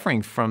she's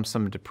suffering from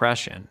some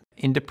depression.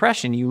 In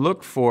depression, you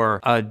look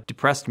for a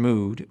depressed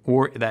mood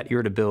or that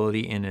irritability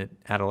in an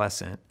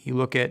adolescent. You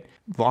look at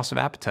loss of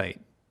appetite,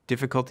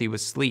 difficulty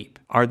with sleep.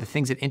 Are the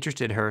things that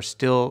interested her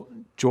still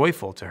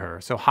joyful to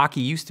her? So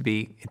hockey used to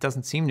be, it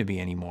doesn't seem to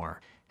be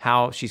anymore.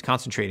 How she's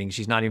concentrating,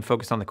 she's not even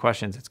focused on the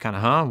questions. It's kind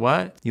of, huh,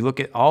 what? You look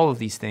at all of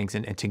these things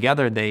and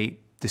together they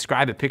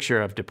describe a picture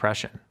of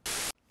depression.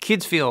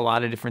 Kids feel a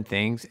lot of different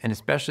things, and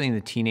especially in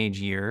the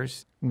teenage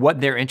years, what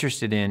they're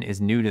interested in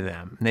is new to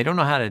them. And they don't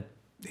know how to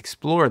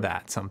explore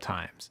that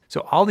sometimes.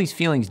 So all these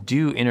feelings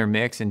do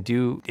intermix and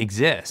do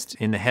exist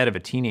in the head of a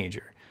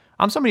teenager.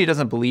 I'm somebody who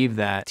doesn't believe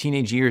that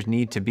teenage years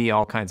need to be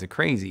all kinds of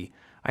crazy.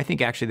 I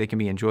think actually they can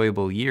be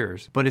enjoyable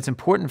years, but it's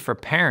important for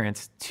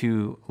parents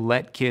to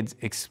let kids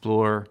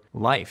explore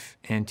life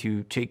and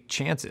to take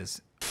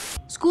chances.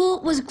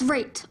 School was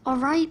great, all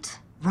right?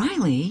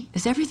 Riley,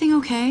 is everything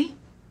okay?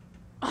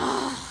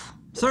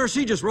 Sir,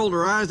 she just rolled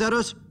her eyes at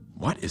us.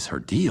 What is her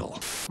deal?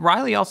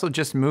 Riley also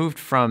just moved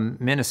from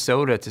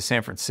Minnesota to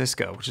San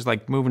Francisco, which is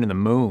like moving to the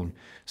moon.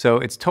 So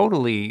it's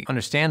totally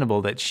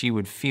understandable that she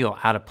would feel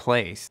out of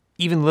place.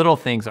 Even little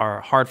things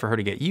are hard for her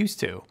to get used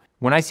to.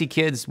 When I see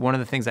kids, one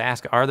of the things I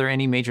ask, are there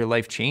any major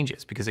life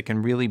changes? Because it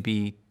can really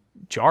be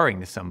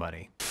jarring to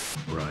somebody.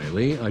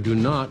 Riley, I do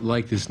not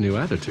like this new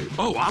attitude.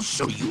 Oh, I'll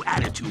show you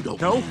attitude,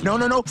 okay?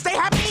 No. Stay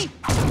happy!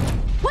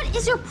 What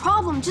is your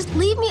problem? Just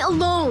leave me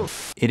alone.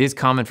 It is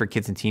common for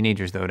kids and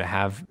teenagers, though, to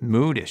have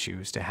mood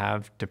issues, to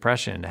have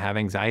depression, to have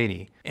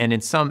anxiety. And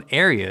in some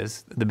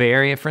areas, the Bay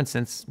Area, for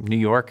instance, New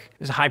York,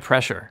 there's high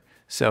pressure.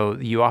 So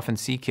you often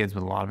see kids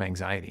with a lot of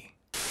anxiety.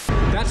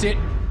 That's it.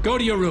 Go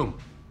to your room.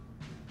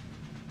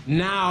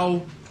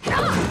 Now.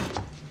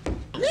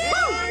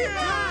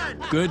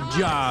 Good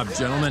job,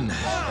 gentlemen.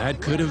 That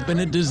could have been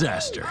a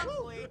disaster.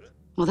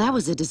 Well, that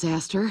was a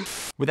disaster.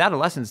 With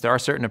adolescents, there are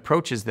certain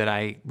approaches that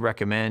I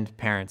recommend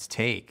parents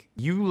take.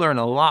 You learn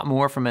a lot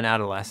more from an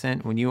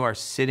adolescent when you are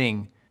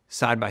sitting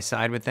side by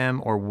side with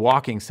them or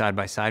walking side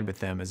by side with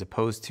them as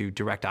opposed to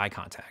direct eye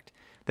contact.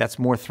 That's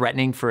more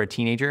threatening for a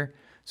teenager.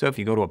 So if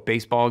you go to a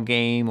baseball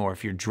game or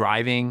if you're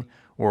driving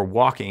or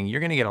walking, you're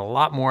gonna get a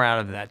lot more out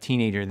of that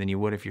teenager than you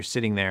would if you're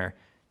sitting there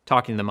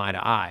talking to them eye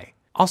to eye.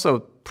 Also,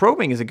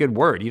 probing is a good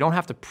word. You don't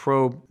have to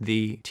probe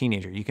the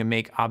teenager. You can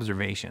make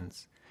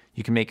observations.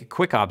 You can make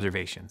quick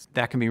observations.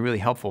 That can be really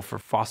helpful for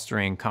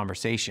fostering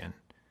conversation.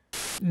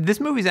 This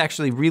movie is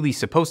actually really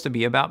supposed to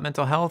be about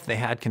mental health. They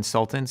had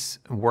consultants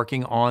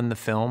working on the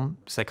film,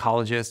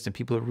 psychologists, and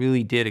people who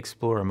really did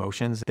explore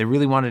emotions. They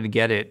really wanted to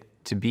get it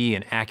to be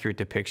an accurate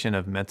depiction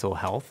of mental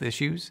health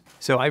issues.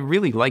 So I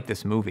really like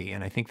this movie,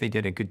 and I think they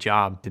did a good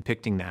job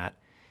depicting that.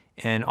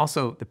 And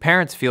also, the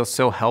parents feel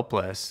so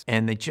helpless,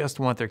 and they just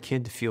want their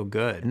kid to feel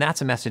good. And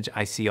that's a message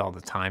I see all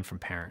the time from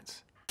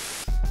parents.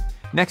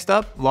 Next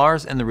up,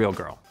 Lars and the Real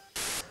Girl.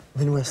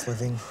 Midwest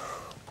living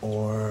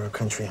or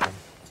country home?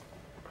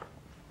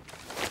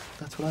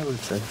 That's what I would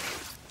say.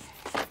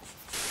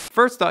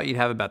 First thought you'd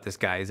have about this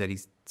guy is that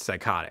he's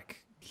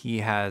psychotic. He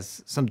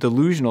has some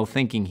delusional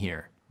thinking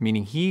here,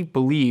 meaning he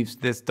believes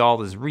this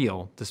doll is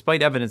real,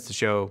 despite evidence to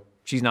show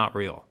she's not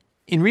real.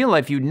 In real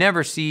life, you'd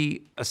never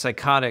see a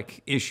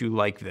psychotic issue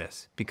like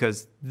this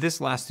because this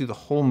lasts through the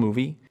whole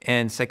movie,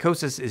 and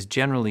psychosis is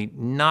generally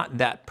not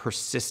that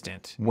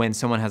persistent when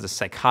someone has a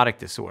psychotic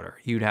disorder.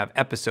 You'd have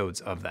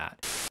episodes of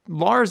that.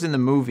 Lars in the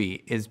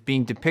movie is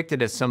being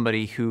depicted as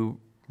somebody who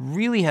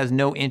really has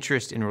no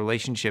interest in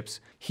relationships.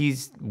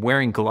 He's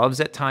wearing gloves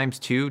at times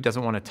too,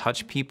 doesn't want to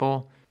touch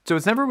people. So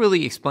it's never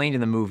really explained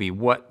in the movie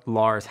what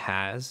Lars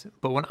has,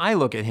 but when I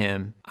look at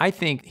him, I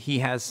think he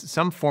has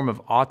some form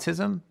of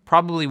autism,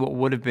 probably what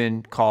would have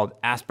been called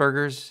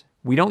Asperger's.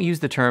 We don't use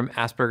the term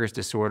Asperger's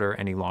disorder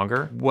any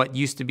longer. What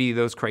used to be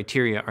those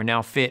criteria are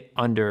now fit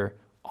under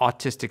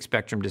autistic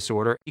spectrum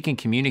disorder. He can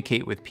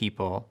communicate with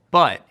people,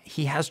 but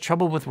he has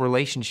trouble with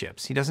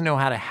relationships. He doesn't know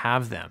how to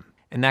have them.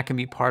 And that can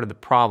be part of the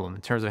problem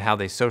in terms of how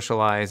they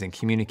socialize and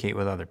communicate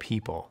with other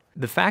people.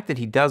 The fact that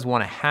he does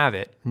want to have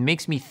it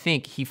makes me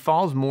think he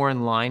falls more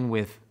in line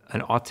with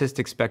an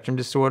autistic spectrum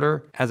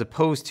disorder as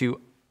opposed to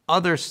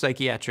other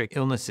psychiatric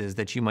illnesses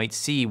that you might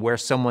see where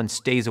someone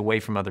stays away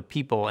from other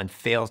people and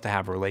fails to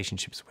have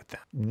relationships with them.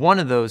 One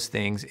of those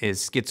things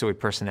is schizoid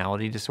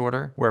personality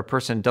disorder, where a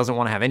person doesn't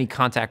want to have any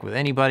contact with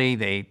anybody,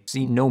 they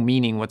see no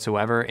meaning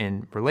whatsoever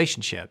in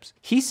relationships.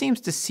 He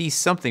seems to see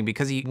something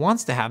because he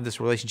wants to have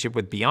this relationship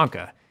with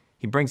Bianca.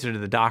 He brings her to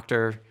the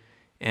doctor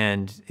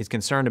and is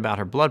concerned about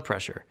her blood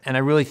pressure. And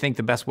I really think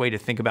the best way to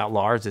think about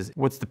Lars is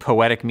what's the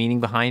poetic meaning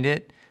behind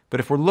it? But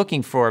if we're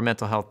looking for a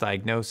mental health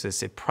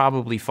diagnosis, it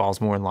probably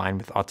falls more in line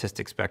with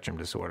autistic spectrum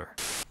disorder.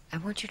 I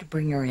want you to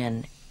bring her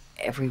in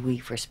every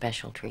week for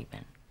special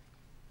treatment.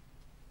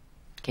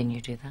 Can you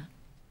do that?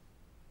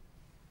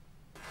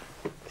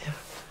 Yeah.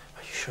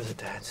 Are you sure that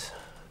that's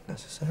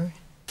necessary?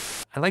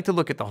 I like to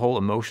look at the whole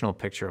emotional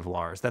picture of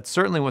Lars. That's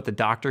certainly what the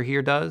doctor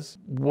here does.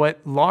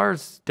 What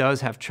Lars does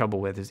have trouble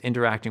with is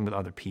interacting with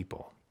other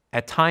people.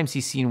 At times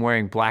he's seen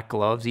wearing black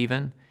gloves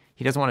even.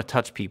 He doesn't want to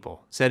touch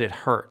people, said it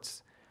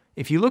hurts.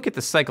 If you look at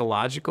the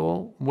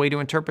psychological way to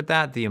interpret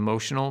that, the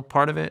emotional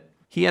part of it,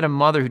 he had a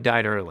mother who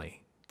died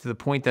early to the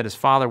point that his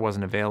father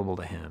wasn't available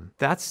to him.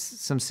 That's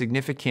some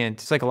significant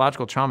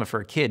psychological trauma for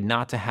a kid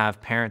not to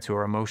have parents who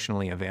are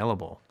emotionally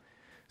available.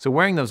 So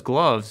wearing those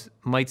gloves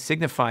might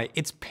signify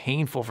it's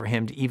painful for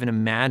him to even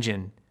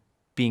imagine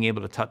being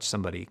able to touch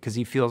somebody because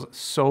he feels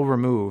so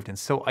removed and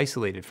so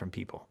isolated from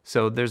people.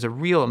 So there's a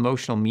real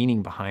emotional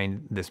meaning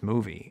behind this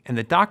movie, and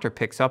the doctor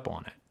picks up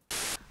on it.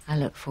 I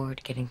look forward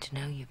to getting to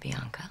know you,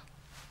 Bianca.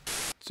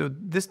 So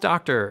this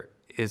doctor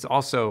is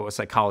also a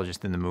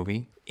psychologist in the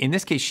movie. In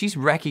this case, she's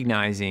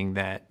recognizing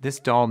that this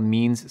doll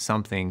means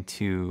something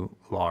to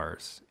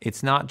Lars.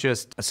 It's not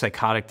just a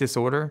psychotic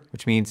disorder,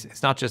 which means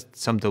it's not just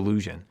some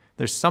delusion.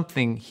 There's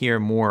something here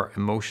more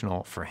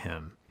emotional for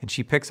him. And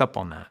she picks up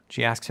on that.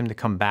 She asks him to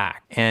come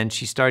back. And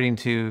she's starting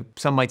to,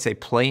 some might say,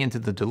 play into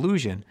the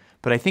delusion.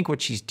 But I think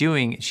what she's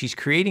doing, she's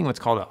creating what's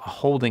called a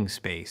holding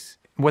space.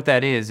 What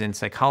that is in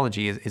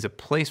psychology is a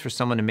place for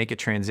someone to make a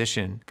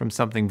transition from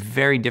something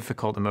very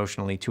difficult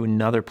emotionally to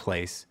another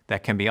place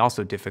that can be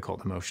also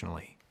difficult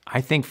emotionally.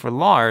 I think for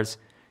Lars,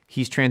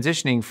 he's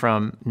transitioning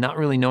from not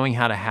really knowing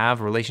how to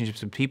have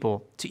relationships with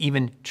people to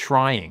even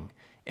trying.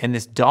 And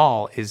this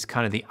doll is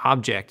kind of the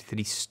object that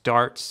he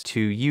starts to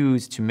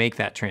use to make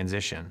that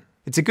transition.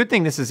 It's a good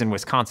thing this is in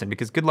Wisconsin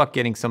because good luck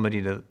getting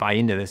somebody to buy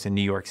into this in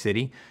New York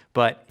City.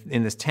 But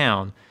in this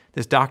town,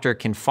 this doctor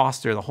can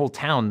foster the whole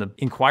town to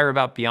inquire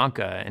about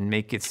Bianca and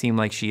make it seem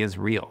like she is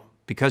real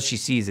because she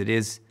sees it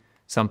is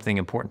something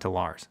important to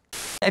Lars.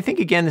 I think,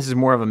 again, this is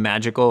more of a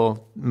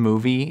magical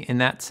movie in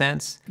that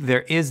sense.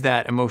 There is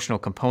that emotional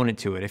component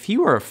to it. If he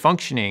were a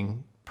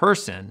functioning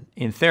person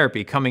in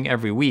therapy coming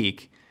every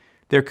week,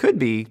 there could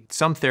be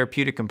some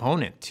therapeutic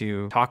component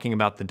to talking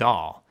about the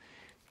doll.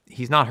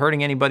 He's not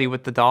hurting anybody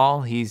with the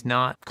doll. He's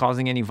not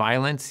causing any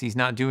violence. He's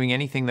not doing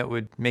anything that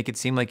would make it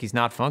seem like he's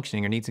not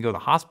functioning or needs to go to the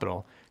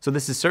hospital. So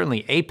this is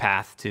certainly a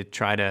path to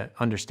try to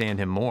understand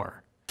him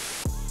more.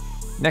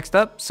 Next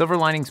up, Silver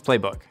Linings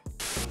Playbook.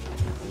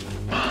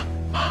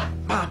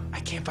 Mom, I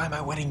can't find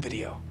my wedding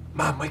video.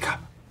 Mom, wake up.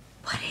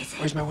 What is it?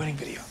 Where's my wedding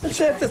video? It's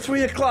after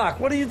 3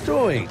 o'clock. What are you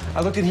doing?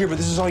 I looked in here, but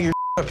this is all your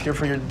up here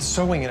for your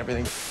sewing and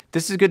everything.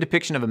 This is a good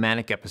depiction of a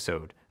manic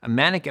episode. A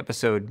manic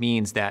episode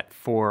means that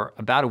for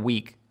about a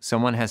week,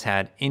 someone has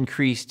had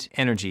increased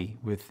energy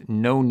with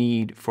no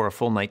need for a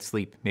full night's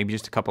sleep, maybe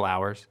just a couple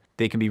hours.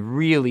 They can be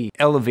really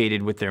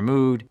elevated with their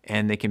mood,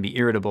 and they can be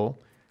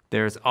irritable.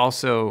 There's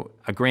also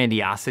a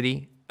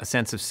grandiosity, a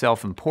sense of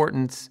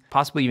self-importance,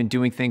 possibly even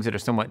doing things that are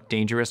somewhat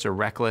dangerous or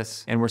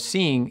reckless. And we're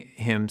seeing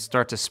him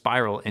start to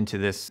spiral into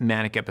this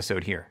manic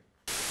episode here.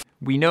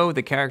 We know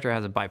the character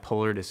has a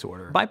bipolar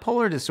disorder.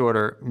 Bipolar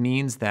disorder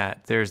means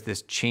that there's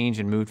this change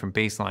in mood from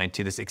baseline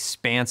to this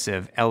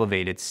expansive,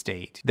 elevated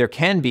state. There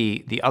can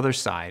be the other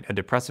side, a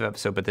depressive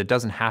episode, but there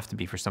doesn't have to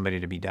be for somebody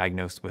to be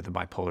diagnosed with a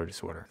bipolar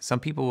disorder. Some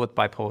people with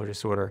bipolar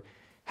disorder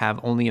have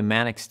only a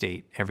manic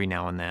state every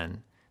now and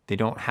then. They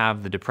don't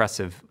have the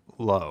depressive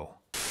low.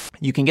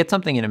 You can get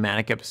something in a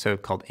manic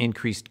episode called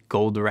increased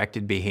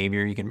goal-directed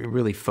behavior. You can be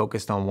really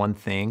focused on one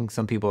thing.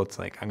 Some people, it's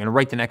like, I'm gonna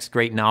write the next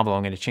great novel.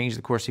 I'm gonna change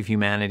the course of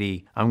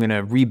humanity. I'm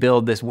gonna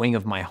rebuild this wing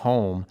of my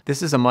home.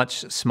 This is a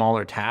much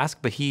smaller task,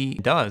 but he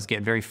does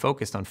get very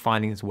focused on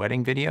finding this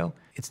wedding video.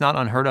 It's not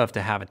unheard of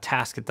to have a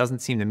task that doesn't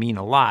seem to mean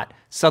a lot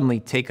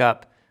suddenly take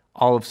up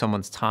all of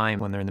someone's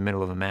time when they're in the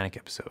middle of a manic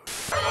episode.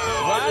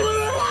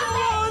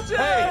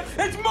 Hey,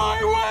 it's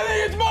my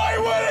wedding! It's my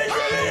wedding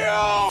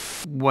video!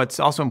 What's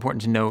also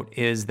important to note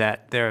is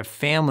that their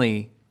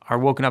family are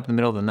woken up in the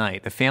middle of the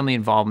night. The family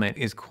involvement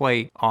is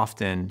quite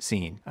often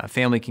seen. A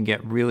family can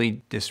get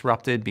really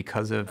disrupted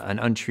because of an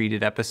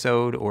untreated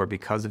episode or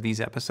because of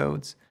these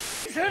episodes.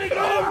 I'm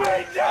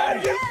sorry!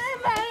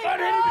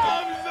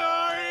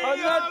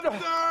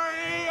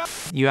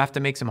 You have to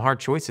make some hard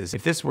choices.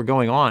 If this were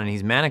going on and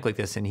he's manic like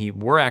this and he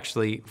were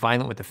actually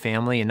violent with the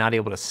family and not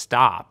able to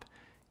stop,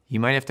 you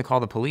might have to call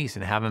the police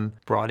and have him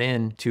brought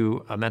in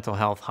to a mental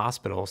health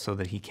hospital so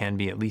that he can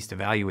be at least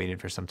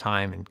evaluated for some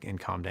time and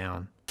calm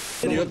down.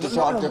 You have to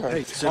talk to her.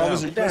 Hey, you're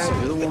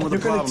the one with the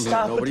problem.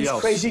 Stop with these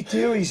crazy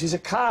theories. He's a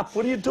cop.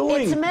 What are you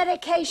doing? It's a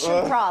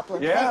medication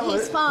problem. Yeah,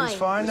 He's fine. He's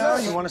fine now?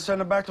 You want to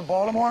send him back to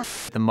Baltimore?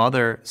 The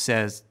mother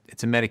says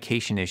it's a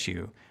medication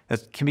issue.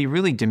 That can be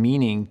really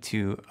demeaning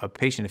to a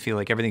patient to feel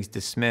like everything's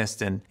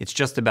dismissed and it's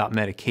just about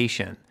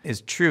medication.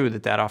 It's true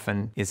that that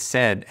often is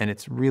said, and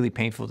it's really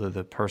painful to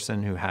the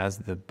person who has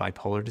the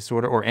bipolar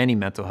disorder or any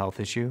mental health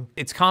issue.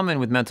 It's common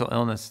with mental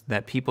illness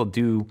that people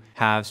do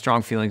have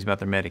strong feelings about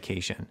their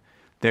medication.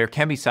 There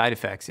can be side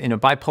effects. In a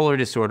bipolar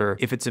disorder,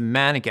 if it's a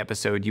manic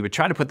episode, you would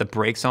try to put the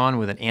brakes on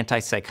with an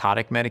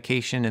antipsychotic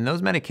medication, and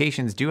those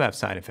medications do have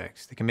side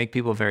effects. They can make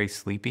people very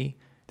sleepy.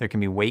 There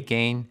can be weight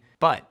gain,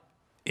 but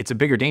it's a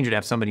bigger danger to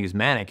have somebody who's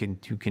manic and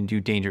who can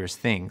do dangerous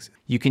things.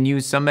 You can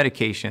use some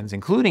medications,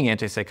 including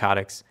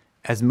antipsychotics,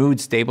 as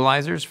mood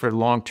stabilizers for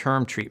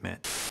long-term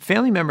treatment.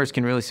 Family members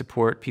can really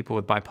support people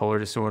with bipolar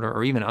disorder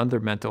or even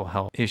other mental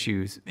health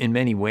issues in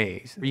many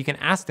ways. You can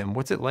ask them,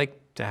 what's it like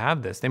to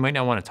have this? They might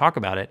not want to talk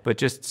about it, but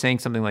just saying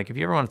something like, if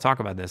you ever want to talk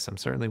about this, I'm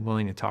certainly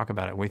willing to talk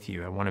about it with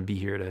you. I want to be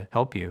here to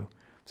help you.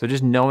 So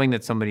just knowing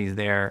that somebody's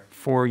there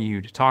for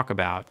you to talk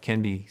about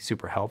can be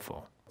super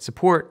helpful.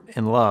 Support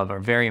and love are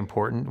very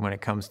important when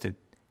it comes to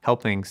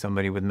helping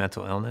somebody with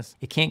mental illness.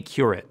 You can't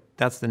cure it.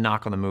 That's the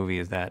knock on the movie,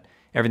 is that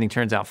everything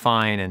turns out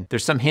fine, and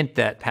there's some hint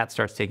that Pat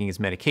starts taking his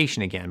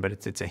medication again, but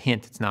it's a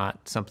hint. It's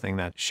not something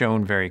that's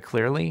shown very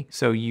clearly.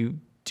 So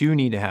you do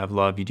need to have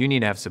love, you do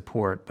need to have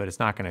support, but it's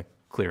not gonna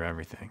clear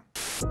everything.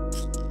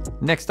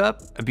 Next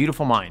up, A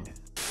Beautiful Mind.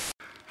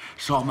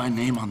 Saw my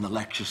name on the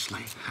lecture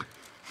slate.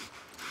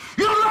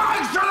 You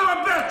lying son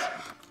of a bitch!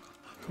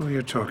 Who are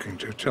you talking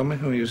to? Tell me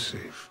who you see.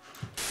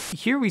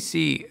 Here we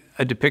see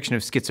a depiction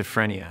of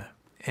schizophrenia,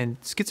 and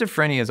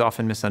schizophrenia is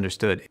often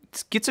misunderstood.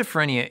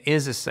 Schizophrenia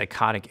is a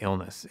psychotic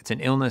illness. It's an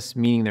illness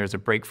meaning there's a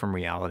break from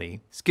reality.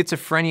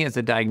 Schizophrenia is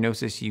a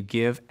diagnosis you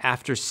give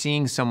after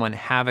seeing someone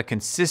have a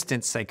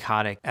consistent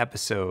psychotic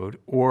episode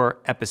or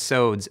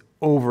episodes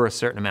over a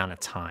certain amount of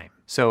time.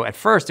 So at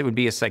first it would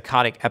be a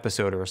psychotic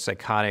episode or a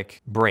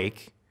psychotic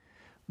break,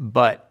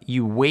 but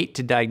you wait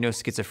to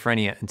diagnose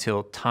schizophrenia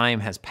until time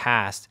has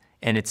passed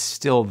and it's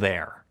still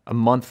there, a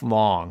month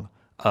long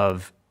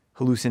of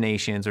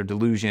hallucinations or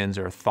delusions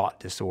or thought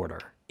disorder.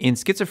 In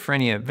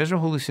schizophrenia,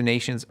 visual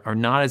hallucinations are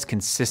not as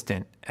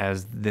consistent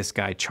as this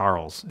guy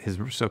Charles, his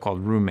so-called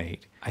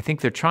roommate. I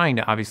think they're trying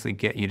to obviously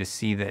get you to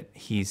see that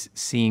he's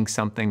seeing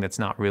something that's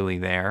not really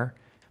there,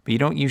 but you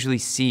don't usually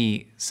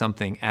see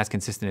something as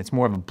consistent. It's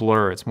more of a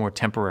blur, it's more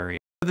temporary.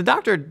 The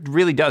doctor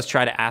really does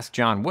try to ask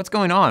John, what's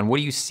going on? What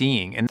are you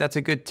seeing? And that's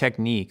a good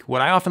technique.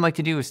 What I often like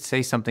to do is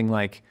say something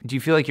like, do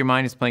you feel like your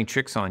mind is playing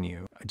tricks on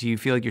you? Do you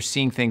feel like you're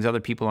seeing things other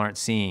people aren't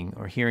seeing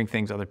or hearing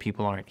things other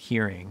people aren't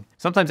hearing?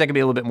 Sometimes that can be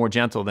a little bit more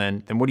gentle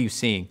than what are you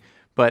seeing?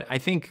 But I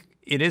think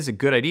it is a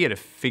good idea to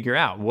figure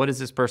out, what is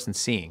this person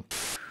seeing?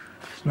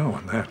 There's no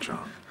one there,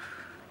 John.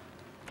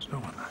 There's no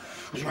one there.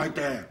 He's right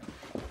there.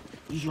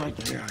 He's right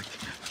there.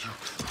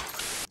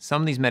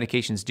 Some of these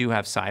medications do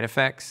have side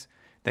effects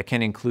that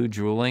can include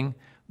drooling,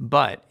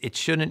 but it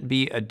shouldn't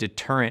be a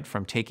deterrent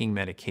from taking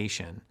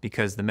medication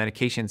because the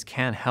medications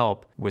can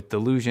help with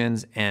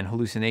delusions and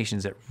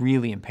hallucinations that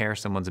really impair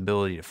someone's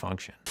ability to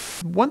function.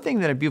 One thing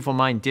that A Beautiful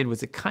Mind did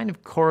was it kind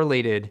of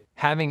correlated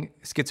having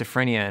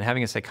schizophrenia and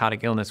having a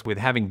psychotic illness with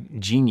having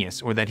genius,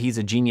 or that he's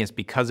a genius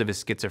because of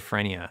his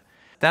schizophrenia.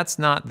 That's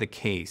not the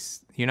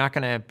case. You're not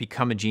gonna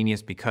become a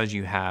genius because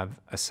you have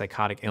a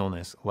psychotic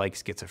illness like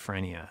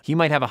schizophrenia. He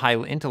might have a high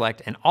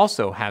intellect and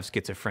also have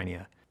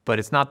schizophrenia, but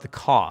it's not the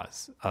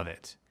cause of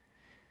it.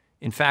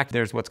 In fact,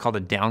 there's what's called a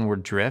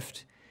downward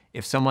drift.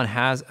 If someone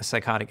has a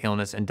psychotic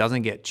illness and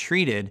doesn't get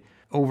treated,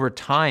 over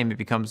time it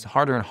becomes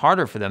harder and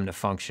harder for them to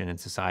function in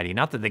society.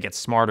 Not that they get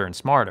smarter and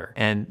smarter,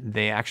 and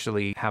they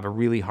actually have a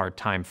really hard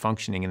time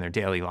functioning in their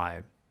daily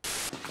life.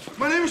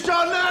 My name is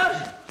John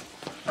Nash.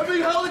 I'm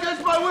being held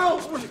against my will.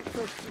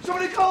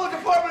 Somebody call the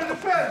Department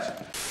of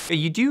Defense.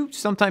 You do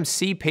sometimes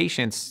see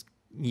patients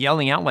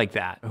yelling out like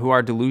that, who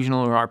are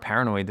delusional or are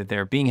paranoid that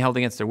they're being held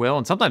against their will,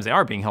 and sometimes they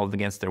are being held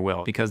against their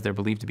will because they're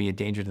believed to be a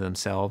danger to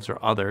themselves or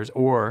others,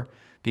 or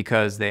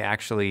because they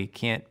actually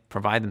can't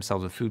provide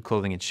themselves with food,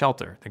 clothing, and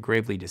shelter. They're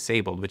gravely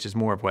disabled, which is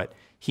more of what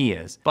he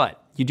is.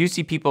 But you do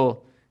see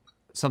people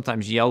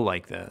sometimes yell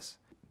like this.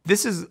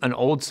 This is an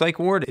old psych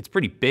ward. It's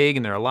pretty big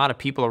and there are a lot of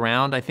people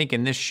around. I think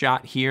in this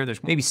shot here,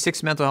 there's maybe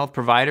 6 mental health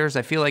providers.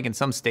 I feel like in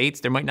some states,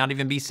 there might not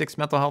even be 6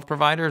 mental health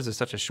providers. There's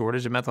such a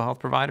shortage of mental health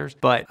providers.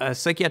 But a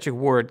psychiatric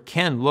ward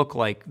can look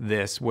like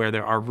this, where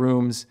there are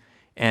rooms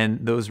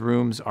and those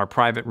rooms are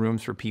private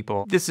rooms for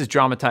people. This is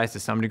dramatized to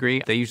some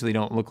degree. They usually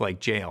don't look like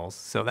jails,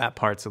 so that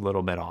part's a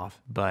little bit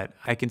off. But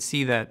I can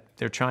see that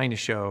they're trying to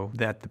show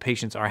that the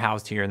patients are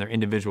housed here in their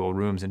individual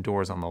rooms and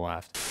doors on the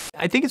left.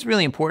 I think it's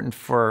really important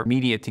for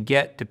media to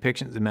get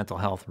depictions of mental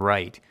health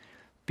right,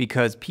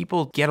 because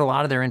people get a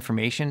lot of their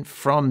information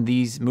from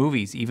these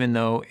movies, even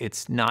though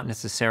it's not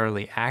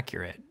necessarily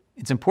accurate.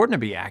 It's important to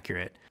be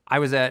accurate. I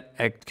was at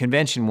a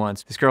convention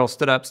once. This girl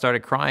stood up,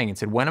 started crying, and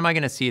said, when am I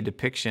gonna see a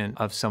depiction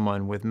of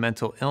someone with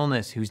mental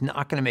illness who's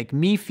not gonna make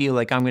me feel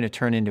like I'm gonna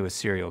turn into a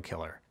serial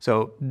killer?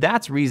 So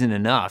that's reason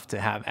enough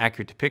to have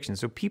accurate depictions,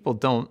 so people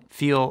don't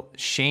feel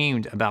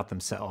shamed about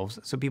themselves,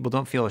 so people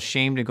don't feel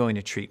ashamed of going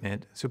to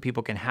treatment, so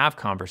people can have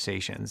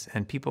conversations,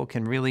 and people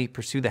can really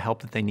pursue the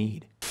help that they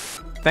need.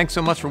 Thanks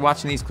so much for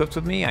watching these clips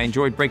with me. I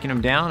enjoyed breaking them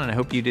down, and I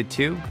hope you did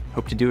too.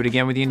 Hope to do it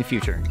again with you in the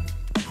future.